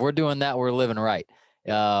success. If we're doing that, we're living right.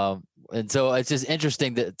 And so it's just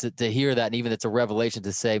interesting to hear that. And even it's a revelation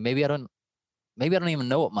to say, maybe I don't even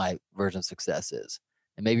know what my version of success is.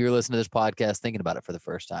 And maybe you're listening to this podcast thinking about it for the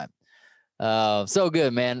first time. So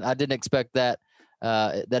good, man. I didn't expect that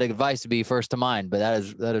advice to be first to mind, but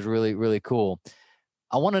that is really, really cool.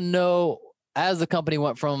 I want to know, as the company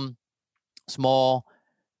went from small,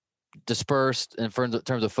 dispersed in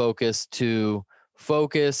terms of focus, to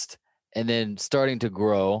focused and then starting to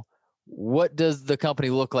grow, what does the company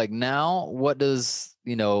look like now? What does,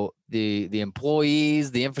 the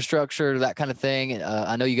employees, the infrastructure, that kind of thing?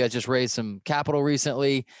 I know you guys just raised some capital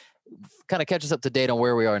recently. Kind of catch us up to date on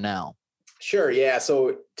where we are now. Sure. Yeah.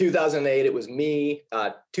 So 2008, it was me.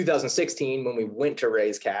 2016, when we went to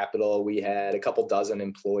raise capital, we had a couple dozen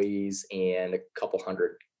employees and a couple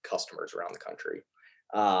hundred customers around the country.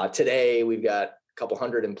 Today, we've got a couple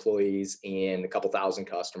hundred employees and a couple thousand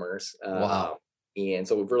customers. Wow. And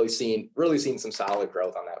so we've really seen some solid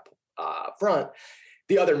growth on that front.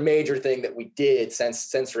 The other major thing that we did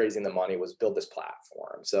since raising the money was build this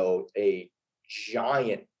platform. So a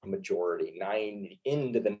giant majority,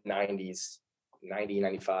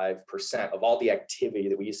 95% of all the activity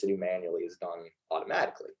that we used to do manually is done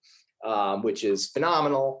automatically, which is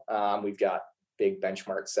phenomenal. We've got big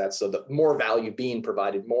benchmark sets. So the more value being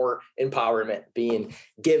provided, more empowerment being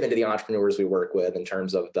given to the entrepreneurs we work with in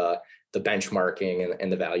terms of the benchmarking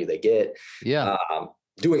and the value they get. Yeah.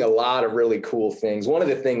 Doing a lot of really cool things. One of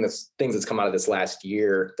the things that's come out of this last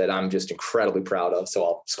year that I'm just incredibly proud of, so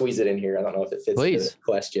I'll squeeze it in here. I don't know if it fits the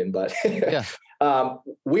question, but yeah.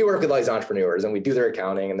 We work with all these entrepreneurs and we do their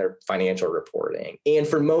accounting and their financial reporting. And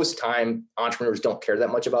for most time, entrepreneurs don't care that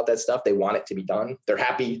much about that stuff. They want it to be done. They're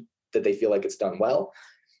happy that they feel like it's done well.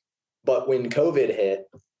 But when COVID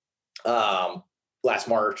hit last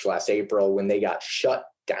March, last April, when they got shut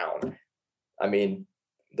down, I mean,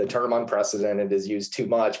 the term unprecedented is used too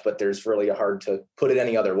much, but there's really hard to put it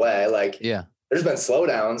any other way. Like, there's been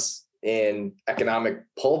slowdowns in economic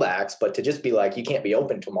pullbacks, but to just be like, you can't be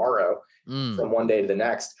open tomorrow from one day to the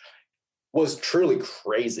next was truly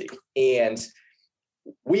crazy. And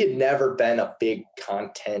we had never been a big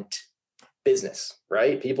content business,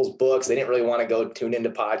 right? People's books, they didn't really want to go tune into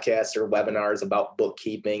podcasts or webinars about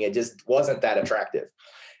bookkeeping. It just wasn't that attractive.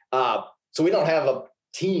 So we don't have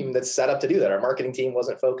team that's set up to do that. Our marketing team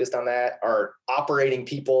wasn't focused on that. Our operating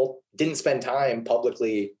people didn't spend time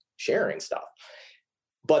publicly sharing stuff.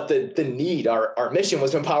 But the need, our mission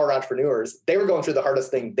was to empower entrepreneurs. They were going through the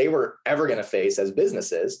hardest thing they were ever going to face as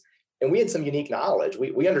businesses. And we had some unique knowledge.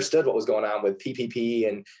 We understood what was going on with PPP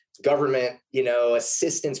and government,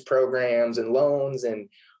 assistance programs and loans and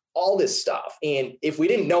all this stuff. And if we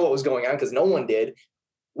didn't know what was going on, because no one did,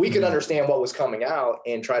 we could understand what was coming out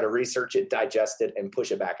and try to research it, digest it, and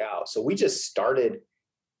push it back out. So we just started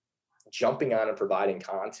jumping on and providing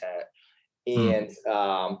content. And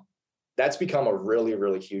that's become a really,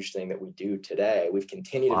 really huge thing that we do today. We've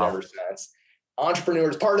continued it ever since.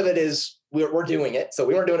 Entrepreneurs, part of it is we're doing it. So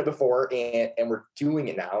we weren't doing it before, and we're doing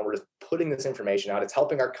it now. We're just putting this information out. It's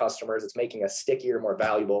helping our customers. It's making us stickier, more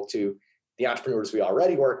valuable to the entrepreneurs we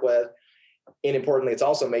already work with. And importantly, it's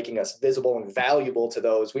also making us visible and valuable to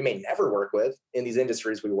those we may never work with in these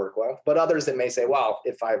industries we work with, but others that may say, wow,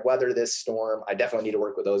 if I weather this storm, I definitely need to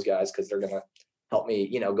work with those guys because they're going to help me,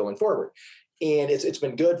 going forward. And it's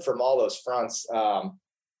been good from all those fronts. So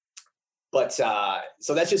that's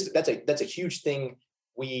a huge thing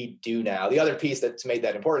we do now. The other piece that's made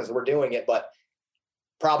that important is we're doing it, but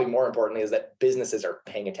probably more importantly is that businesses are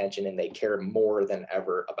paying attention and they care more than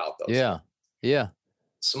ever about those. Yeah. things. Yeah.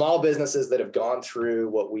 Small businesses that have gone through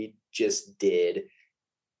what we just did,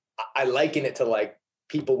 I liken it to like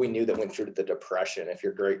people we knew that went through the Depression, if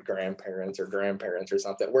your great grandparents or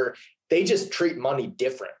something, where they just treat money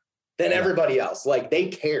different than everybody else. Like they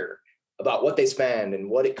care about what they spend and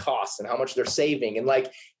what it costs and how much they're saving. And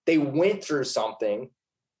like they went through something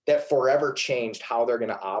that forever changed how they're going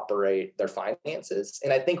to operate their finances.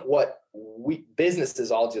 And I think what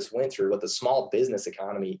businesses all just went through, what the small business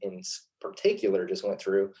economy in particular just went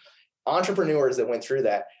through, entrepreneurs that went through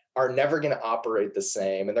that are never going to operate the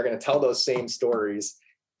same. And they're going to tell those same stories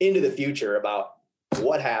into the future about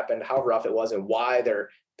what happened, how rough it was, and why they're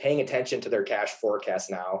paying attention to their cash forecast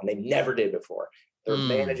now. And they never did before. They're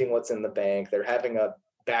managing what's in the bank. They're having a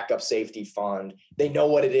backup safety fund. They know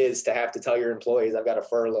what it is to have to tell your employees, I've got to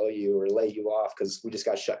furlough you or lay you off because we just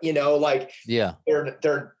got shut,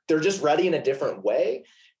 they're just ready in a different way,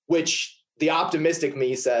 which the optimistic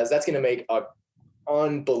me says that's going to make a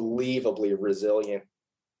unbelievably resilient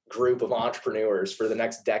group of entrepreneurs for the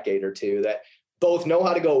next decade or two that both know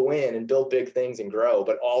how to go win and build big things and grow,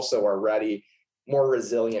 but also are ready, more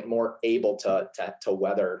resilient, more able to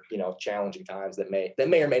weather, challenging times that may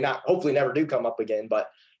or may not, hopefully never do come up again. But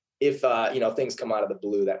if, things come out of the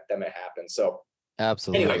blue, that may happen. So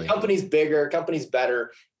absolutely. Anyway, companies bigger, companies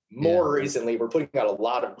better. More recently, we're putting out a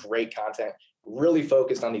lot of great content, really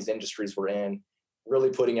focused on these industries we're in, really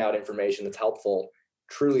putting out information that's helpful.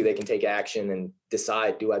 Truly, they can take action and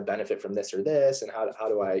decide, do I benefit from this or this? And how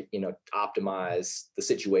do I, optimize the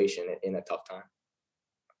situation in a tough time?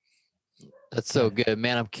 That's so good,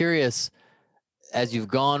 man. I'm curious, as you've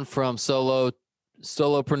gone from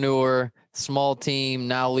solopreneur, small team,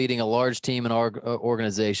 now leading a large team and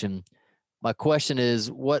organization, my question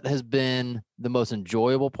is, what has been the most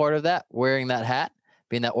enjoyable part of that, wearing that hat,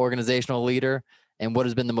 being that organizational leader, and what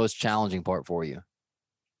has been the most challenging part for you?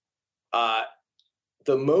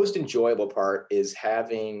 The most enjoyable part is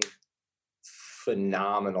having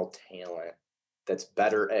phenomenal talent that's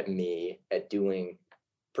better at me at doing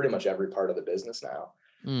pretty much every part of the business now.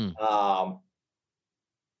 And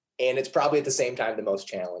it's probably at the same time the most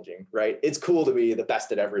challenging, right? It's cool to be the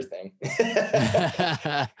best at everything.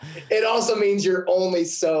 It also means you're only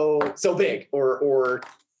so big, or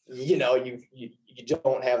you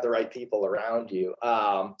don't have the right people around you.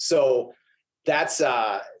 So that's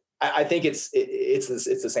I think it's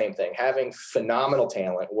the same thing. Having phenomenal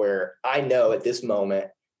talent where I know at this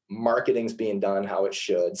moment marketing's being done how it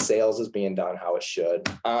should, sales is being done how it should,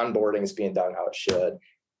 onboarding is being done how it should,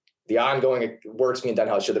 the ongoing work's being done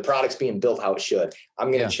how it should, the product's being built how it should.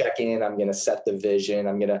 I'm going to check in, I'm going to set the vision,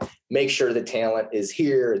 I'm going to make sure the talent is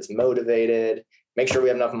here, it's motivated, make sure we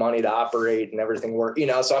have enough money to operate and everything work,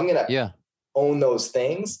 so I'm going to own those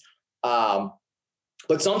things.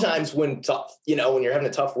 But sometimes when you're having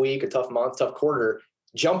a tough week, a tough month, tough quarter,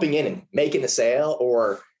 jumping in and making a sale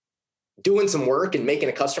or doing some work and making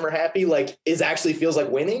a customer happy, actually feels like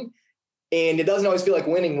winning. And it doesn't always feel like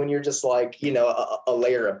winning when you're just a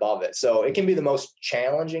layer above it. So it can be the most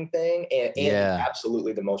challenging thing and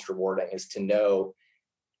absolutely the most rewarding is to know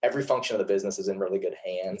every function of the business is in really good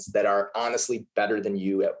hands that are honestly better than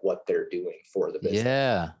you at what they're doing for the business.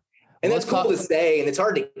 Yeah. And that's cool to say, and it's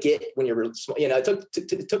hard to get when you're,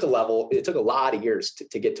 it took a lot of years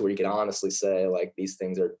to get to where you can honestly say these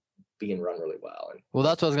things are being run really well. Well,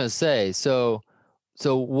 that's what I was going to say. So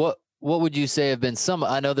what would you say have been some,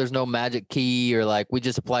 I know there's no magic key or like, we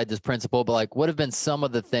just applied this principle, but like, what have been some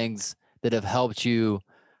of the things that have helped you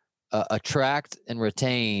attract and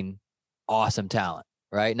retain awesome talent,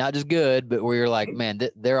 right? Not just good, but where you're like, man,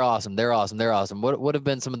 they're awesome. They're awesome. They're awesome. What have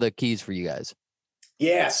been some of the keys for you guys?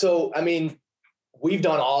 Yeah. So, I mean, we've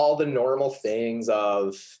done all the normal things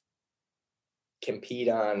of compete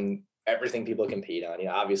on everything people compete on. You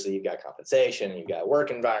know, obviously you've got compensation, you've got work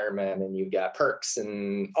environment, and you've got perks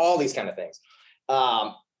and all these kind of things.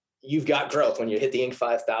 You've got growth when you hit the Inc.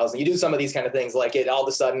 5000. You do some of these kind of things, like it all of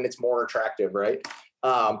a sudden it's more attractive, right?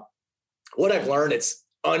 What I've learned, it's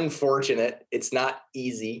unfortunate. It's not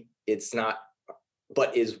easy. It's not,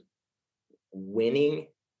 but winning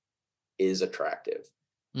is attractive.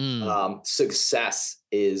 Success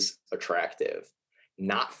is attractive,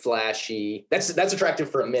 not flashy. That's attractive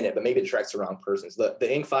for a minute, but maybe it attracts the wrong persons. The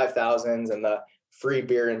Inc. 5000s and the free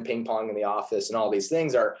beer and ping pong in the office and all these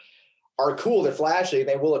things are cool. They're flashy.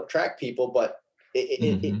 They will attract people, but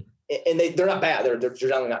they're not bad. They're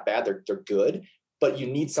generally not bad. They're good, but you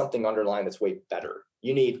need something underlying that's way better.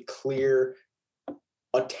 You need clear,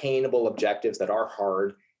 attainable objectives that are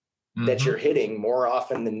hard, that you're hitting more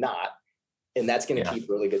often than not. And that's going to keep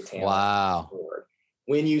really good talent forward.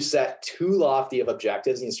 When you set too lofty of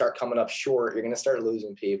objectives and you start coming up short, you're going to start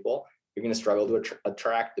losing people. You're going to struggle to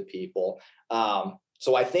attract the people.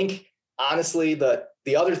 So I think, honestly,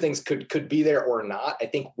 the other things could be there or not. I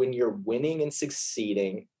think when you're winning and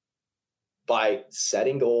succeeding by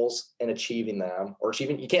setting goals and achieving them,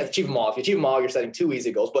 you can't achieve them all. If you achieve them all, you're setting too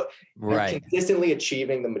easy goals, but you're consistently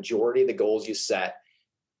achieving the majority of the goals you set,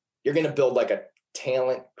 you're going to build like a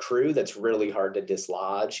talent crew that's really hard to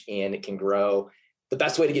dislodge, and it can grow. The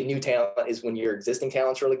best way to get new talent is when your existing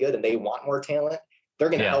talent's really good and they want more talent. They're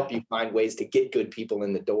going to help you find ways to get good people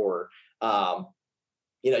in the door.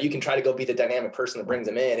 You know, you can try to go be the dynamic person that brings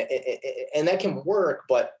them in, and that can work,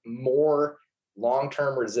 but more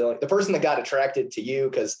long-term resilient. The person that got attracted to you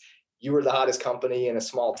because you were the hottest company in a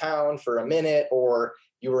small town for a minute, or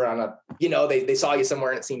you were on they saw you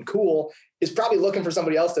somewhere and it seemed cool, is probably looking for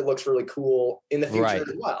somebody else that looks really cool in the future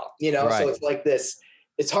as well. So it's like this,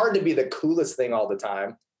 it's hard to be the coolest thing all the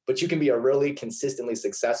time, but you can be a really consistently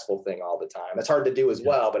successful thing all the time. It's hard to do as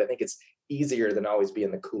well, but I think it's easier than always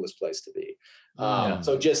being the coolest place to be.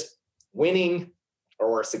 So just winning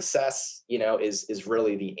or success, is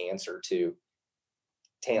really the answer to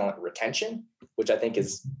talent retention, which I think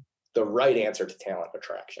is the right answer to talent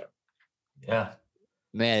attraction. Yeah.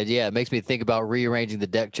 Man, it makes me think about rearranging the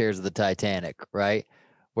deck chairs of the Titanic, right?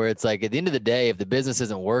 Where it's like, at the end of the day, if the business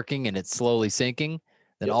isn't working and it's slowly sinking,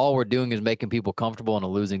 then all we're doing is making people comfortable in a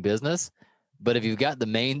losing business. But if you've got the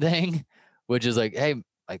main thing, which is like, hey,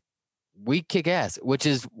 like, we kick ass, which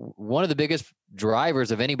is one of the biggest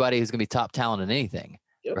drivers of anybody who's going to be top talent in anything,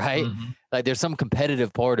 right? Like, there's some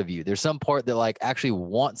competitive part of you. There's some part that like actually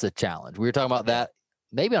wants a challenge. We were talking about that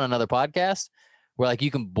maybe on another podcast, where like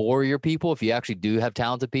you can bore your people if you actually do have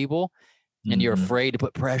talented people and you're afraid to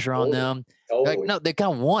put pressure on them. Like, no, they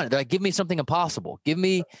kind of want it. They're like, give me something impossible. Give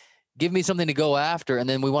me something to go after. And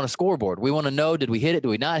then we want a scoreboard. We want to know, did we hit it? Do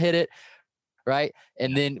we not hit it? Right.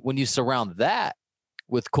 And then when you surround that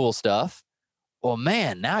with cool stuff, well,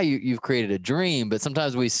 man, now you've created a dream, but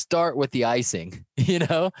sometimes we start with the icing,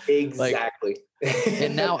 Exactly.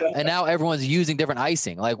 and now everyone's using different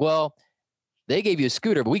icing. Like, well, they gave you a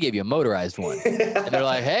scooter, but we gave you a motorized one. And they're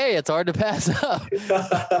like, hey, it's hard to pass up.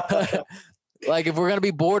 Like, if we're going to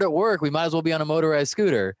be bored at work, we might as well be on a motorized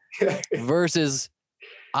scooter versus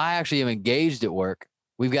I actually am engaged at work.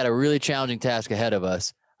 We've got a really challenging task ahead of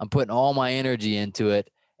us. I'm putting all my energy into it.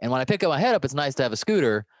 And when I pick up my head up, it's nice to have a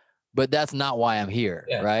scooter, but that's not why I'm here.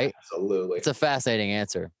 Right. Absolutely. It's a fascinating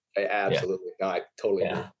answer. Absolutely. No, I totally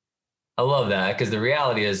agree. I love that, because the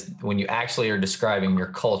reality is when you actually are describing your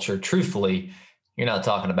culture truthfully, you're not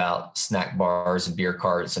talking about snack bars and beer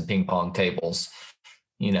carts and ping pong tables.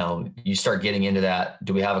 You start getting into that.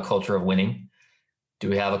 Do we have a culture of winning? Do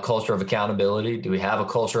we have a culture of accountability? Do we have a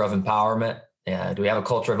culture of empowerment? Do we have a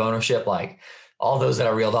culture of ownership? Like, all those that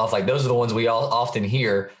I reeled off, like, those are the ones we all often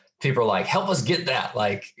hear. People are like, help us get that.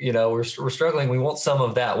 Like, we're struggling. We want some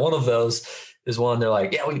of that. One of those is one they're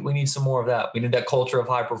like, yeah, we need some more of that. We need that culture of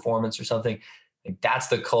high performance or something. Like, that's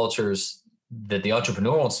the cultures that the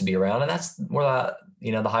entrepreneur wants to be around. And that's where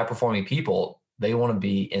the high performing people, they want to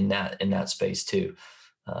be in that space too.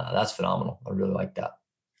 That's phenomenal. I really like that.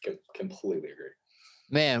 Completely agree.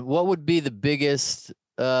 Man, what would be the biggest,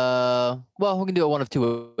 well, we can do it one of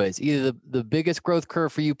two ways. Either the biggest growth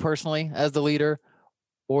curve for you personally as the leader,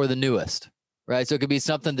 or the newest, right? So it could be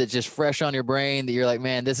something that's just fresh on your brain that you're like,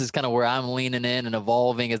 man, this is kind of where I'm leaning in and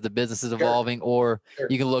evolving as the business is evolving. Or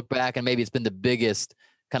you can look back and maybe it's been the biggest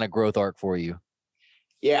kind of growth arc for you.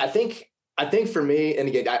 Yeah, I think for me, and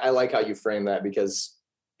again, I like how you frame that, because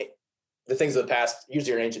the things of the past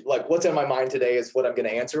usually are ancient. Like what's in my mind today is what I'm going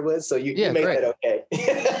to answer with. So you made that okay.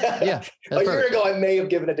 Yeah. A year ago, I may have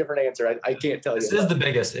given a different answer. I can't tell you. This is the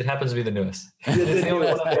biggest. It happens to be the newest.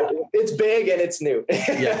 It's big and it's new.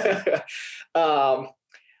 Yeah.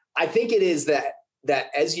 I think it is that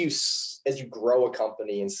as you grow a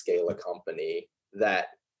company and scale a company, that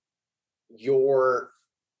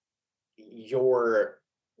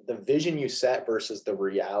the vision you set versus the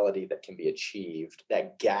reality that can be achieved,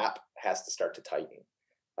 that gap has to start to tighten.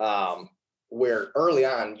 Where early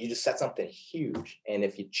on you just set something huge, and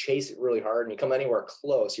if you chase it really hard and you come anywhere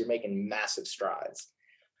close, you're making massive strides.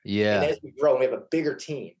 Yeah. And as we grow, we have a bigger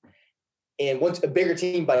team. And once a bigger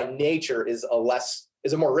team by nature is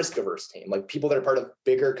a more risk averse team. Like people that are part of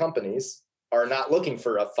bigger companies are not looking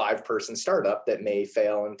for a 5-person startup that may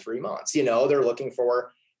fail in 3 months. They're looking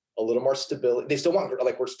for a little more stability. They still want,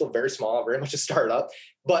 like, we're still very small, very much a startup,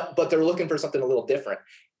 but they're looking for something a little different.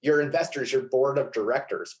 Your investors, your board of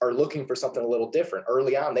directors are looking for something a little different.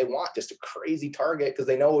 Early on, they want just a crazy target because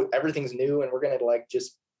they know everything's new and we're going to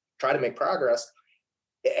just try to make progress.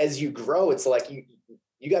 As you grow, it's like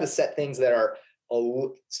you got to set things that are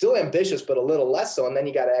still ambitious, but a little less so. And then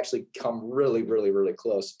you got to actually come really, really, really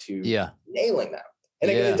close to nailing them. And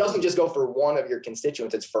again, it doesn't just go for one of your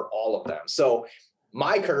constituents, it's for all of them. So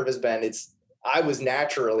my curve has been, I was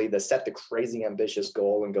naturally the set the crazy ambitious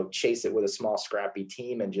goal and go chase it with a small scrappy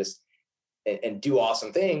team and just, and do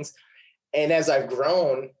awesome things. And as I've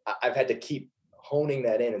grown, I've had to keep honing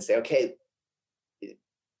that in and say, okay,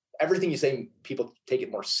 everything you say, people take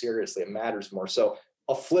it more seriously. It matters more. So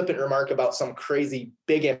a flippant remark about some crazy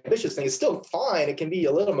big ambitious thing is still fine. It can be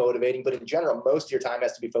a little motivating, but in general, most of your time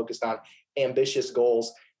has to be focused on ambitious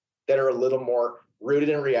goals that are a little more rooted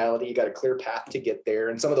in reality. You got a clear path to get there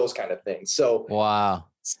and some of those kind of things. So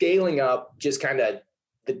scaling up, just kind of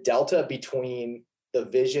the delta between the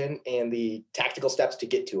vision and the tactical steps to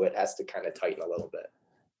get to it has to kind of tighten a little bit.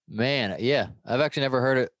 Man, yeah. I've actually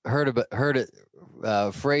never heard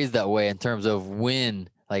it phrased that way in terms of when,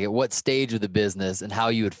 like at what stage of the business and how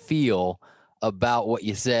you would feel about what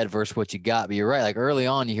you said versus what you got. But you're right. Like early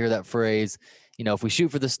on, you hear that phrase, if we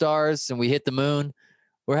shoot for the stars and we hit the moon,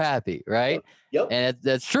 we're happy. Right. Yep. And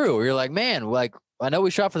that's true. You're like, man, like I know we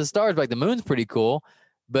shot for the stars, but like the moon's pretty cool,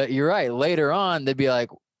 but you're right. Later on, they'd be like,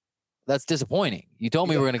 that's disappointing. You told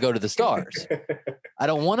me we're going to go to the stars. I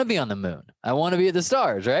don't want to be on the moon. I want to be at the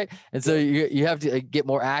stars. Right. And so you have to get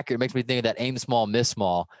more accurate. It makes me think of that aim small, miss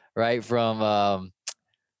small, right. From,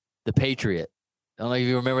 The Patriot. I don't know if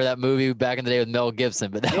you remember that movie back in the day with Mel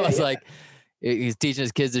Gibson, but that was like, he's teaching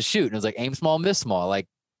his kids to shoot. And it was like, aim small, miss small. Like,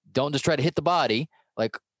 don't just try to hit the body.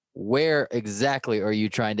 Like, where exactly are you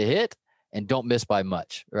trying to hit? And don't miss by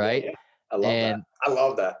much. Right. Yeah. I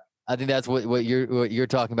love that. I think that's what you're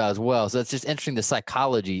talking about as well. So it's just interesting, the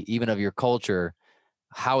psychology, even of your culture,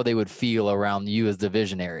 how they would feel around you as the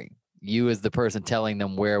visionary, you as the person telling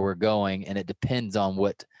them where we're going. And it depends on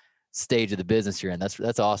what stage of the business you're in.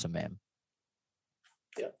 That's awesome, man.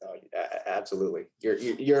 Yeah, no, absolutely.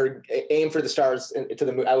 You're aim for the stars to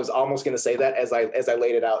the moon. I was almost going to say that as I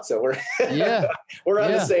laid it out. So we're we're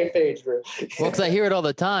on the same page, bro. Well, because I hear it all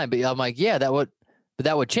the time, but I'm like, that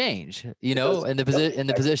would change. In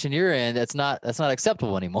the position you're in, that's not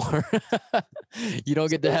acceptable anymore. You don't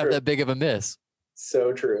get to have that big of a miss.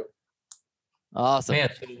 So true. Awesome. Man,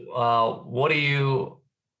 so, what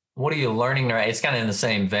are you learning right? It's kind of in the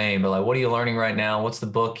same vein, but like, what are you learning right now? What's the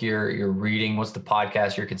book you're reading? What's the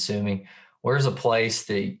podcast you're consuming? Where's a place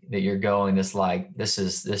that you're going that's like, this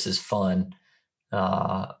is fun,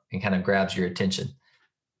 and kind of grabs your attention?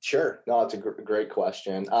 Sure. No, it's a great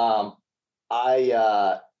question.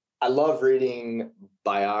 I love reading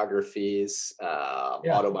biographies,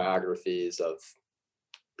 autobiographies of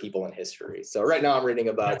people in history. So right now I'm reading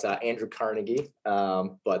about Andrew Carnegie,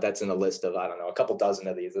 but that's in a list of, I don't know, a couple dozen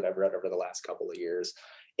of these that I've read over the last couple of years.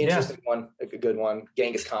 Interesting one, a good one.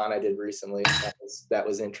 Genghis Khan I did recently. That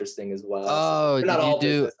was interesting as well. Oh, so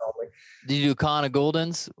did you do Khan of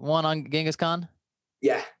Golden's one on Genghis Khan?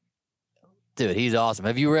 Yeah. Dude, he's awesome.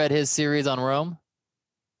 Have you read his series on Rome?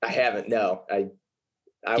 I haven't, no. I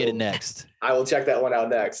get it next. I will check that one out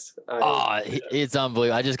next. It's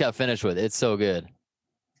unbelievable. I just got finished with it. It's so good.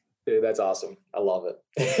 Dude, that's awesome. I love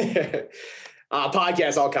it.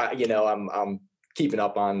 Podcasts, all kind. I'm keeping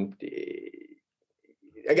up on.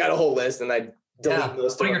 I got a whole list, and I delete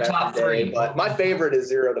most what of are your them top every day, three? but my favorite is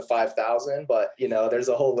 0 to 5,000. But there's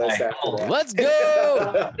a whole list after that. Let's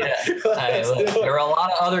go. Yeah. Hey, look, there were a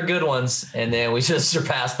lot of other good ones, and then we just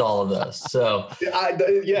surpassed all of those. So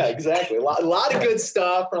yeah, exactly. A lot of good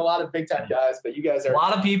stuff from a lot of big time guys, but you guys are a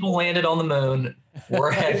lot of people landed on the moon.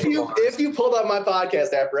 We're if you pulled up my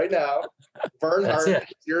podcast app right now, Vern Hart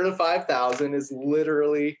 0 to 5,000 is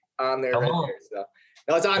literally on there there. So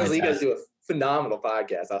no, it's honestly, you guys do a phenomenal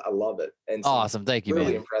podcast. I love it. And awesome. Thank you,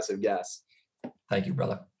 really man. Impressive guests. Thank you,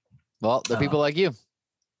 brother. Well, they're people like you.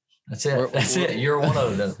 That's it. That's it. You're one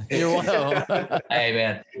of them. You're one of them. Hey,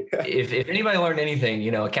 man, if anybody learned anything,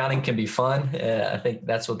 accounting can be fun. I think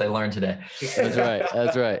that's what they learned today. That's right.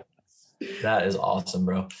 That's right. That is awesome,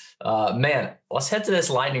 bro. Man, let's head to this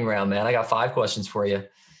lightning round, man. I got 5 questions for you.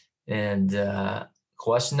 And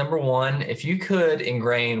question number 1, if you could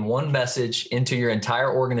ingrain one message into your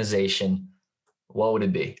entire organization, what would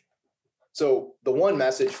it be? So the one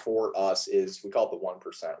message for us is, we call it the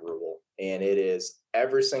 1% rule. And it is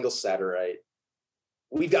every single Ceterite.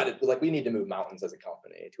 We've got to, we need to move mountains as a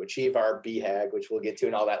company to achieve our BHAG, which we'll get to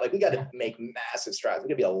and all that. We got to make massive strides. We're going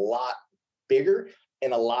to be a lot bigger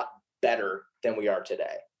and a lot better than we are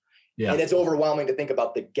today. Yeah. And it's overwhelming to think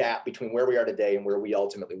about the gap between where we are today and where we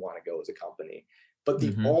ultimately want to go as a company. But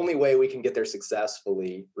the only way we can get there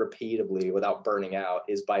successfully, repeatably, without burning out,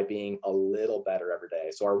 is by being a little better every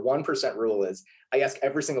day. So our 1% rule is, I ask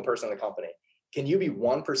every single person in the company, can you be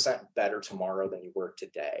 1% better tomorrow than you were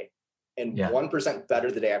today? And 1%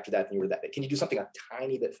 better the day after that than you were that day? Can you do something a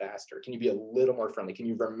tiny bit faster? Can you be a little more friendly? Can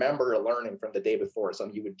you remember learning from the day before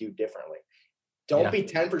something you would do differently? Don't be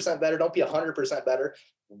 10% better. Don't be 100% better.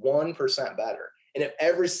 1% better. And if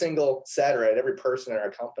every single Ceterite, every person in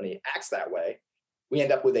our company acts that way, we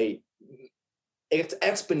end up with it's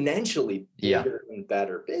exponentially bigger and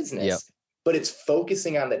better business. Yep. But it's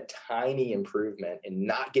focusing on the tiny improvement and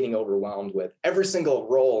not getting overwhelmed with every single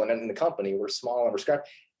role. And in the company, we're small and we're scrapped,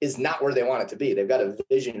 is not where they want it to be. They've got a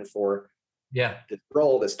vision for this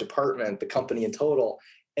role, this department, the company in total.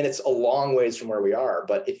 And it's a long ways from where we are.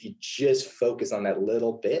 But if you just focus on that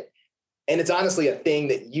little bit, and it's honestly a thing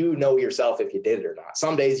that yourself if you did it or not.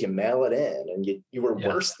 Some days you mail it in and you were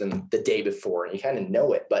worse than the day before and you kind of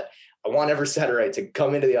know it. But I want every Ceterite to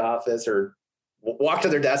come into the office or walk to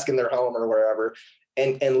their desk in their home or wherever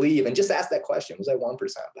and leave and just ask that question. Was I 1%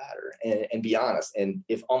 better? And be honest. And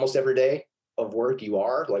if almost every day of work you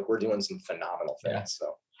are, we're doing some phenomenal things. Yeah.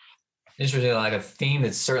 So interesting. A theme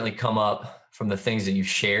that's certainly come up from the things that you've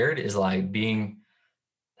shared is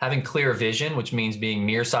having clear vision, which means being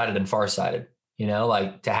nearsighted and farsighted. To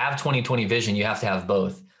have 20/20 vision, you have to have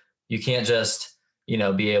both. You can't just,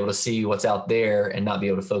 be able to see what's out there and not be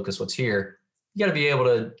able to focus what's here. You got to be able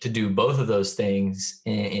to do both of those things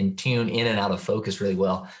and tune in and out of focus really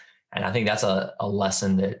well. And I think that's a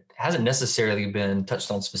lesson that hasn't necessarily been touched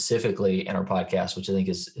on specifically in our podcast, which I think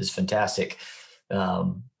is fantastic.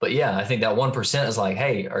 But yeah, I think that 1% is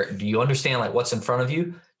hey, do you understand what's in front of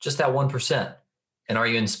you? Just that 1%. And are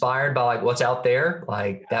you inspired by what's out there?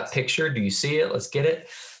 That picture, do you see it? Let's get it.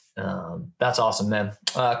 That's awesome, man.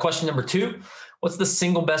 Question number 2, what's the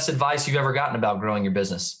single best advice you've ever gotten about growing your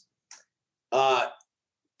business?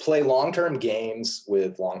 Play long-term games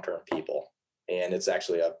with long-term people. And it's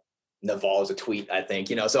actually Naval's a tweet, I think,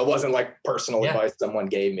 so it wasn't personal advice someone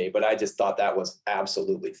gave me, but I just thought that was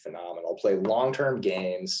absolutely phenomenal. Play long-term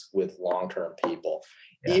games with long-term people.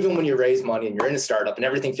 Yeah. Even when you raise money and you're in a startup and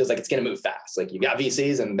everything feels like it's going to move fast, you got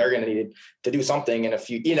VCs and they're going to need to do something in a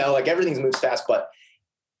few, everything moves fast, but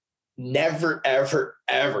never, ever,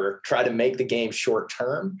 ever try to make the game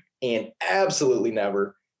short-term, and absolutely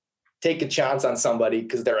never take a chance on somebody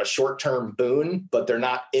because they're a short-term boon, but they're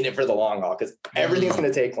not in it for the long haul, because everything's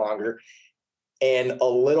going to take longer. And a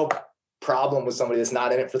little problem with somebody that's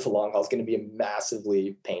not in it for the long haul is going to be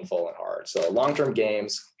massively painful and hard. So long-term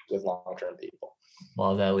games with long-term people.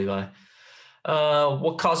 Love that, Levi.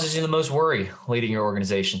 What causes you the most worry leading your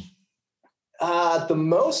organization? The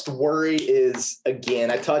most worry is,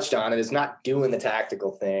 again, I touched on it, is not doing the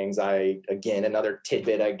tactical things. Another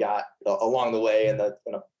tidbit I got along the way in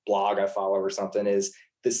a blog I follow or something is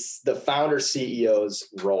the founder CEO's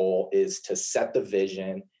role is to set the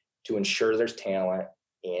vision, to ensure there's talent,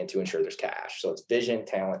 and to ensure there's cash. So it's vision,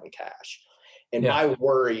 talent, and cash. And my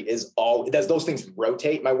worry is those things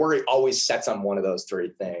rotate. My worry always sets on one of those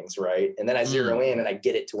 3 things, right? And then I zero in and I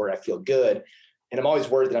get it to where I feel good. And I'm always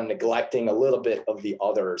worried that I'm neglecting a little bit of the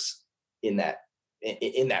others in that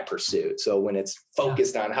pursuit. So when it's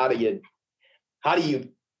focused on how do you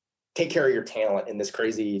take care of your talent in this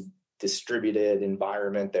crazy distributed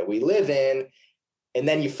environment that we live in, And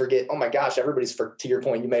then you forget, oh my gosh, to your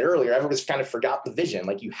point you made earlier, everybody's kind of forgot the vision.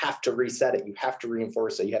 Like you have to reset it. You have to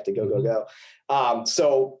reinforce it. You have to go.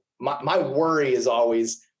 So my worry is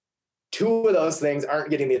always 2 of those things aren't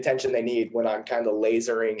getting the attention they need when I'm kind of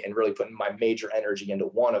lasering and really putting my major energy into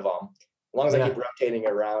one of them. As long as I keep rotating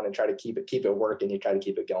it around and try to keep it working, you try to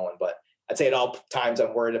keep it going. But I'd say at all times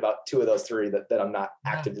I'm worried about 2 of those 3 that I'm not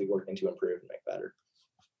actively working to improve and make better.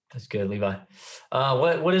 That's good, Levi.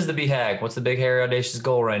 What is the BHAG? What's the big, hairy, audacious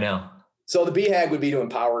goal right now? So the BHAG would be to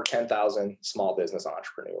empower 10,000 small business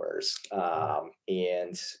entrepreneurs.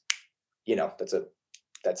 And you know,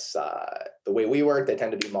 that's the way we work. They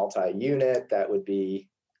tend to be multi-unit. That would be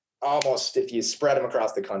almost, if you spread them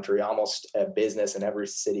across the country, almost a business in every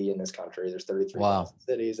city in this country. There's 33,000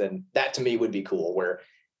 cities. And that to me would be cool, where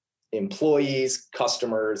employees,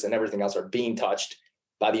 customers, and everything else are being touched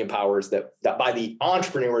by the empowers that by the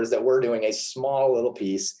entrepreneurs that we're doing a small little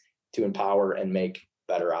piece to empower and make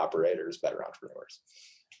better operators, better entrepreneurs.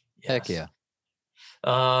 Heck yeah.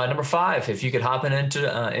 Number 5, if you could hop into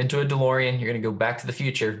a DeLorean, you're going to go back to the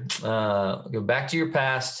future, go back to your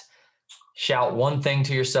past, shout one thing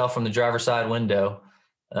to yourself from the driver's side window.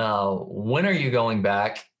 When are you going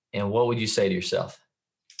back, and what would you say to yourself?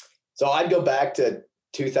 So I'd go back to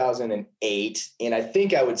 2008. And I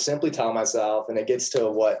think I would simply tell myself, and it gets to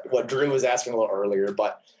what Drew was asking a little earlier,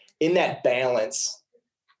 but in that balance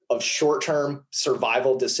of short-term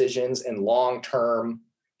survival decisions and long-term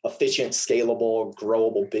efficient, scalable,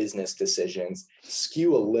 growable business decisions,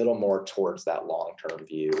 skew a little more towards that long-term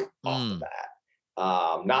view off of that.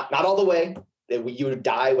 Not all the way that you would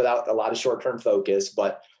die without a lot of short-term focus,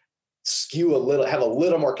 but skew have a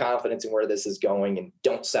little more confidence in where this is going, and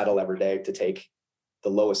don't settle every day to take the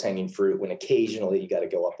lowest hanging fruit when occasionally you got to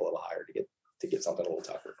go up a little higher to get something a little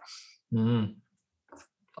tougher.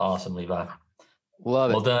 Awesome, Levi. Love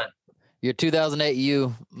it. Well done. Your 2008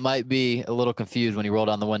 you might be a little confused when you roll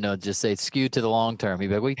down the window and just say skew to the long term. He'd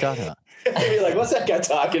be like, what are you talking about? You're like, what's that guy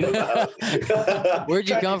talking about? Where'd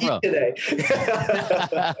you come from today?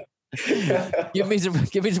 Give me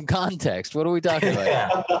some context. What are we talking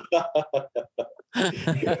about?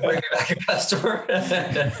 Back a customer.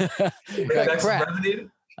 Crap.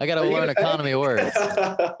 I got to learn economy of words.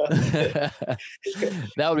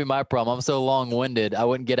 That would be my problem. I'm so long-winded. I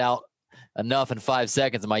wouldn't get out enough in 5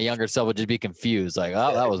 seconds, and my younger self would just be confused. Like,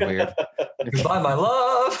 oh, that was weird. Goodbye, my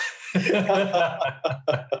love.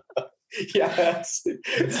 Yes.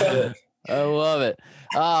 I love it.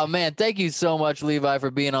 Oh man, thank you so much, Levi,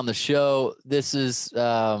 for being on the show. This is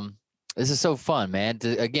so fun, man.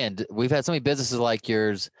 We've had so many businesses like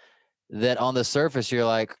yours that on the surface you're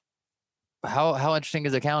like, how interesting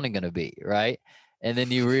is accounting going to be, right? And then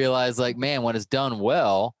you realize, like, man, when it's done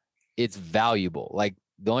well, it's valuable. Like,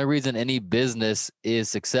 the only reason any business is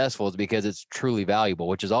successful is because it's truly valuable,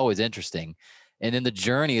 which is always interesting. And then the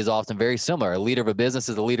journey is often very similar. A leader of a business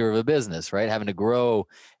is a leader of a business, right? Having to grow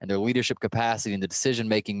and their leadership capacity and the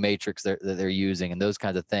decision-making matrix that they're using and those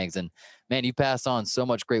kinds of things. And man, you pass on so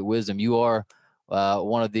much great wisdom. You are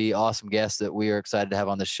one of the awesome guests that we are excited to have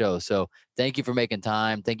on the show. So thank you for making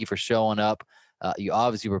time. Thank you for showing up. You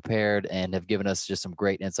obviously prepared and have given us just some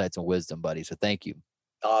great insights and wisdom, buddy. So thank you.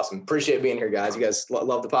 Awesome. Appreciate being here, guys. You guys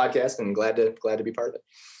love the podcast and glad to be part of it.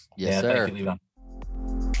 Yes, sir. Thank you, Levi.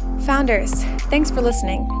 Founders, thanks for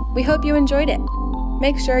listening. We hope you enjoyed it.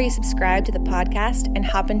 Make sure you subscribe to the podcast and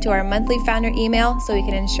hop into our monthly founder email so we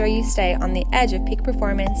can ensure you stay on the edge of peak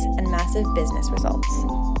performance and massive business results.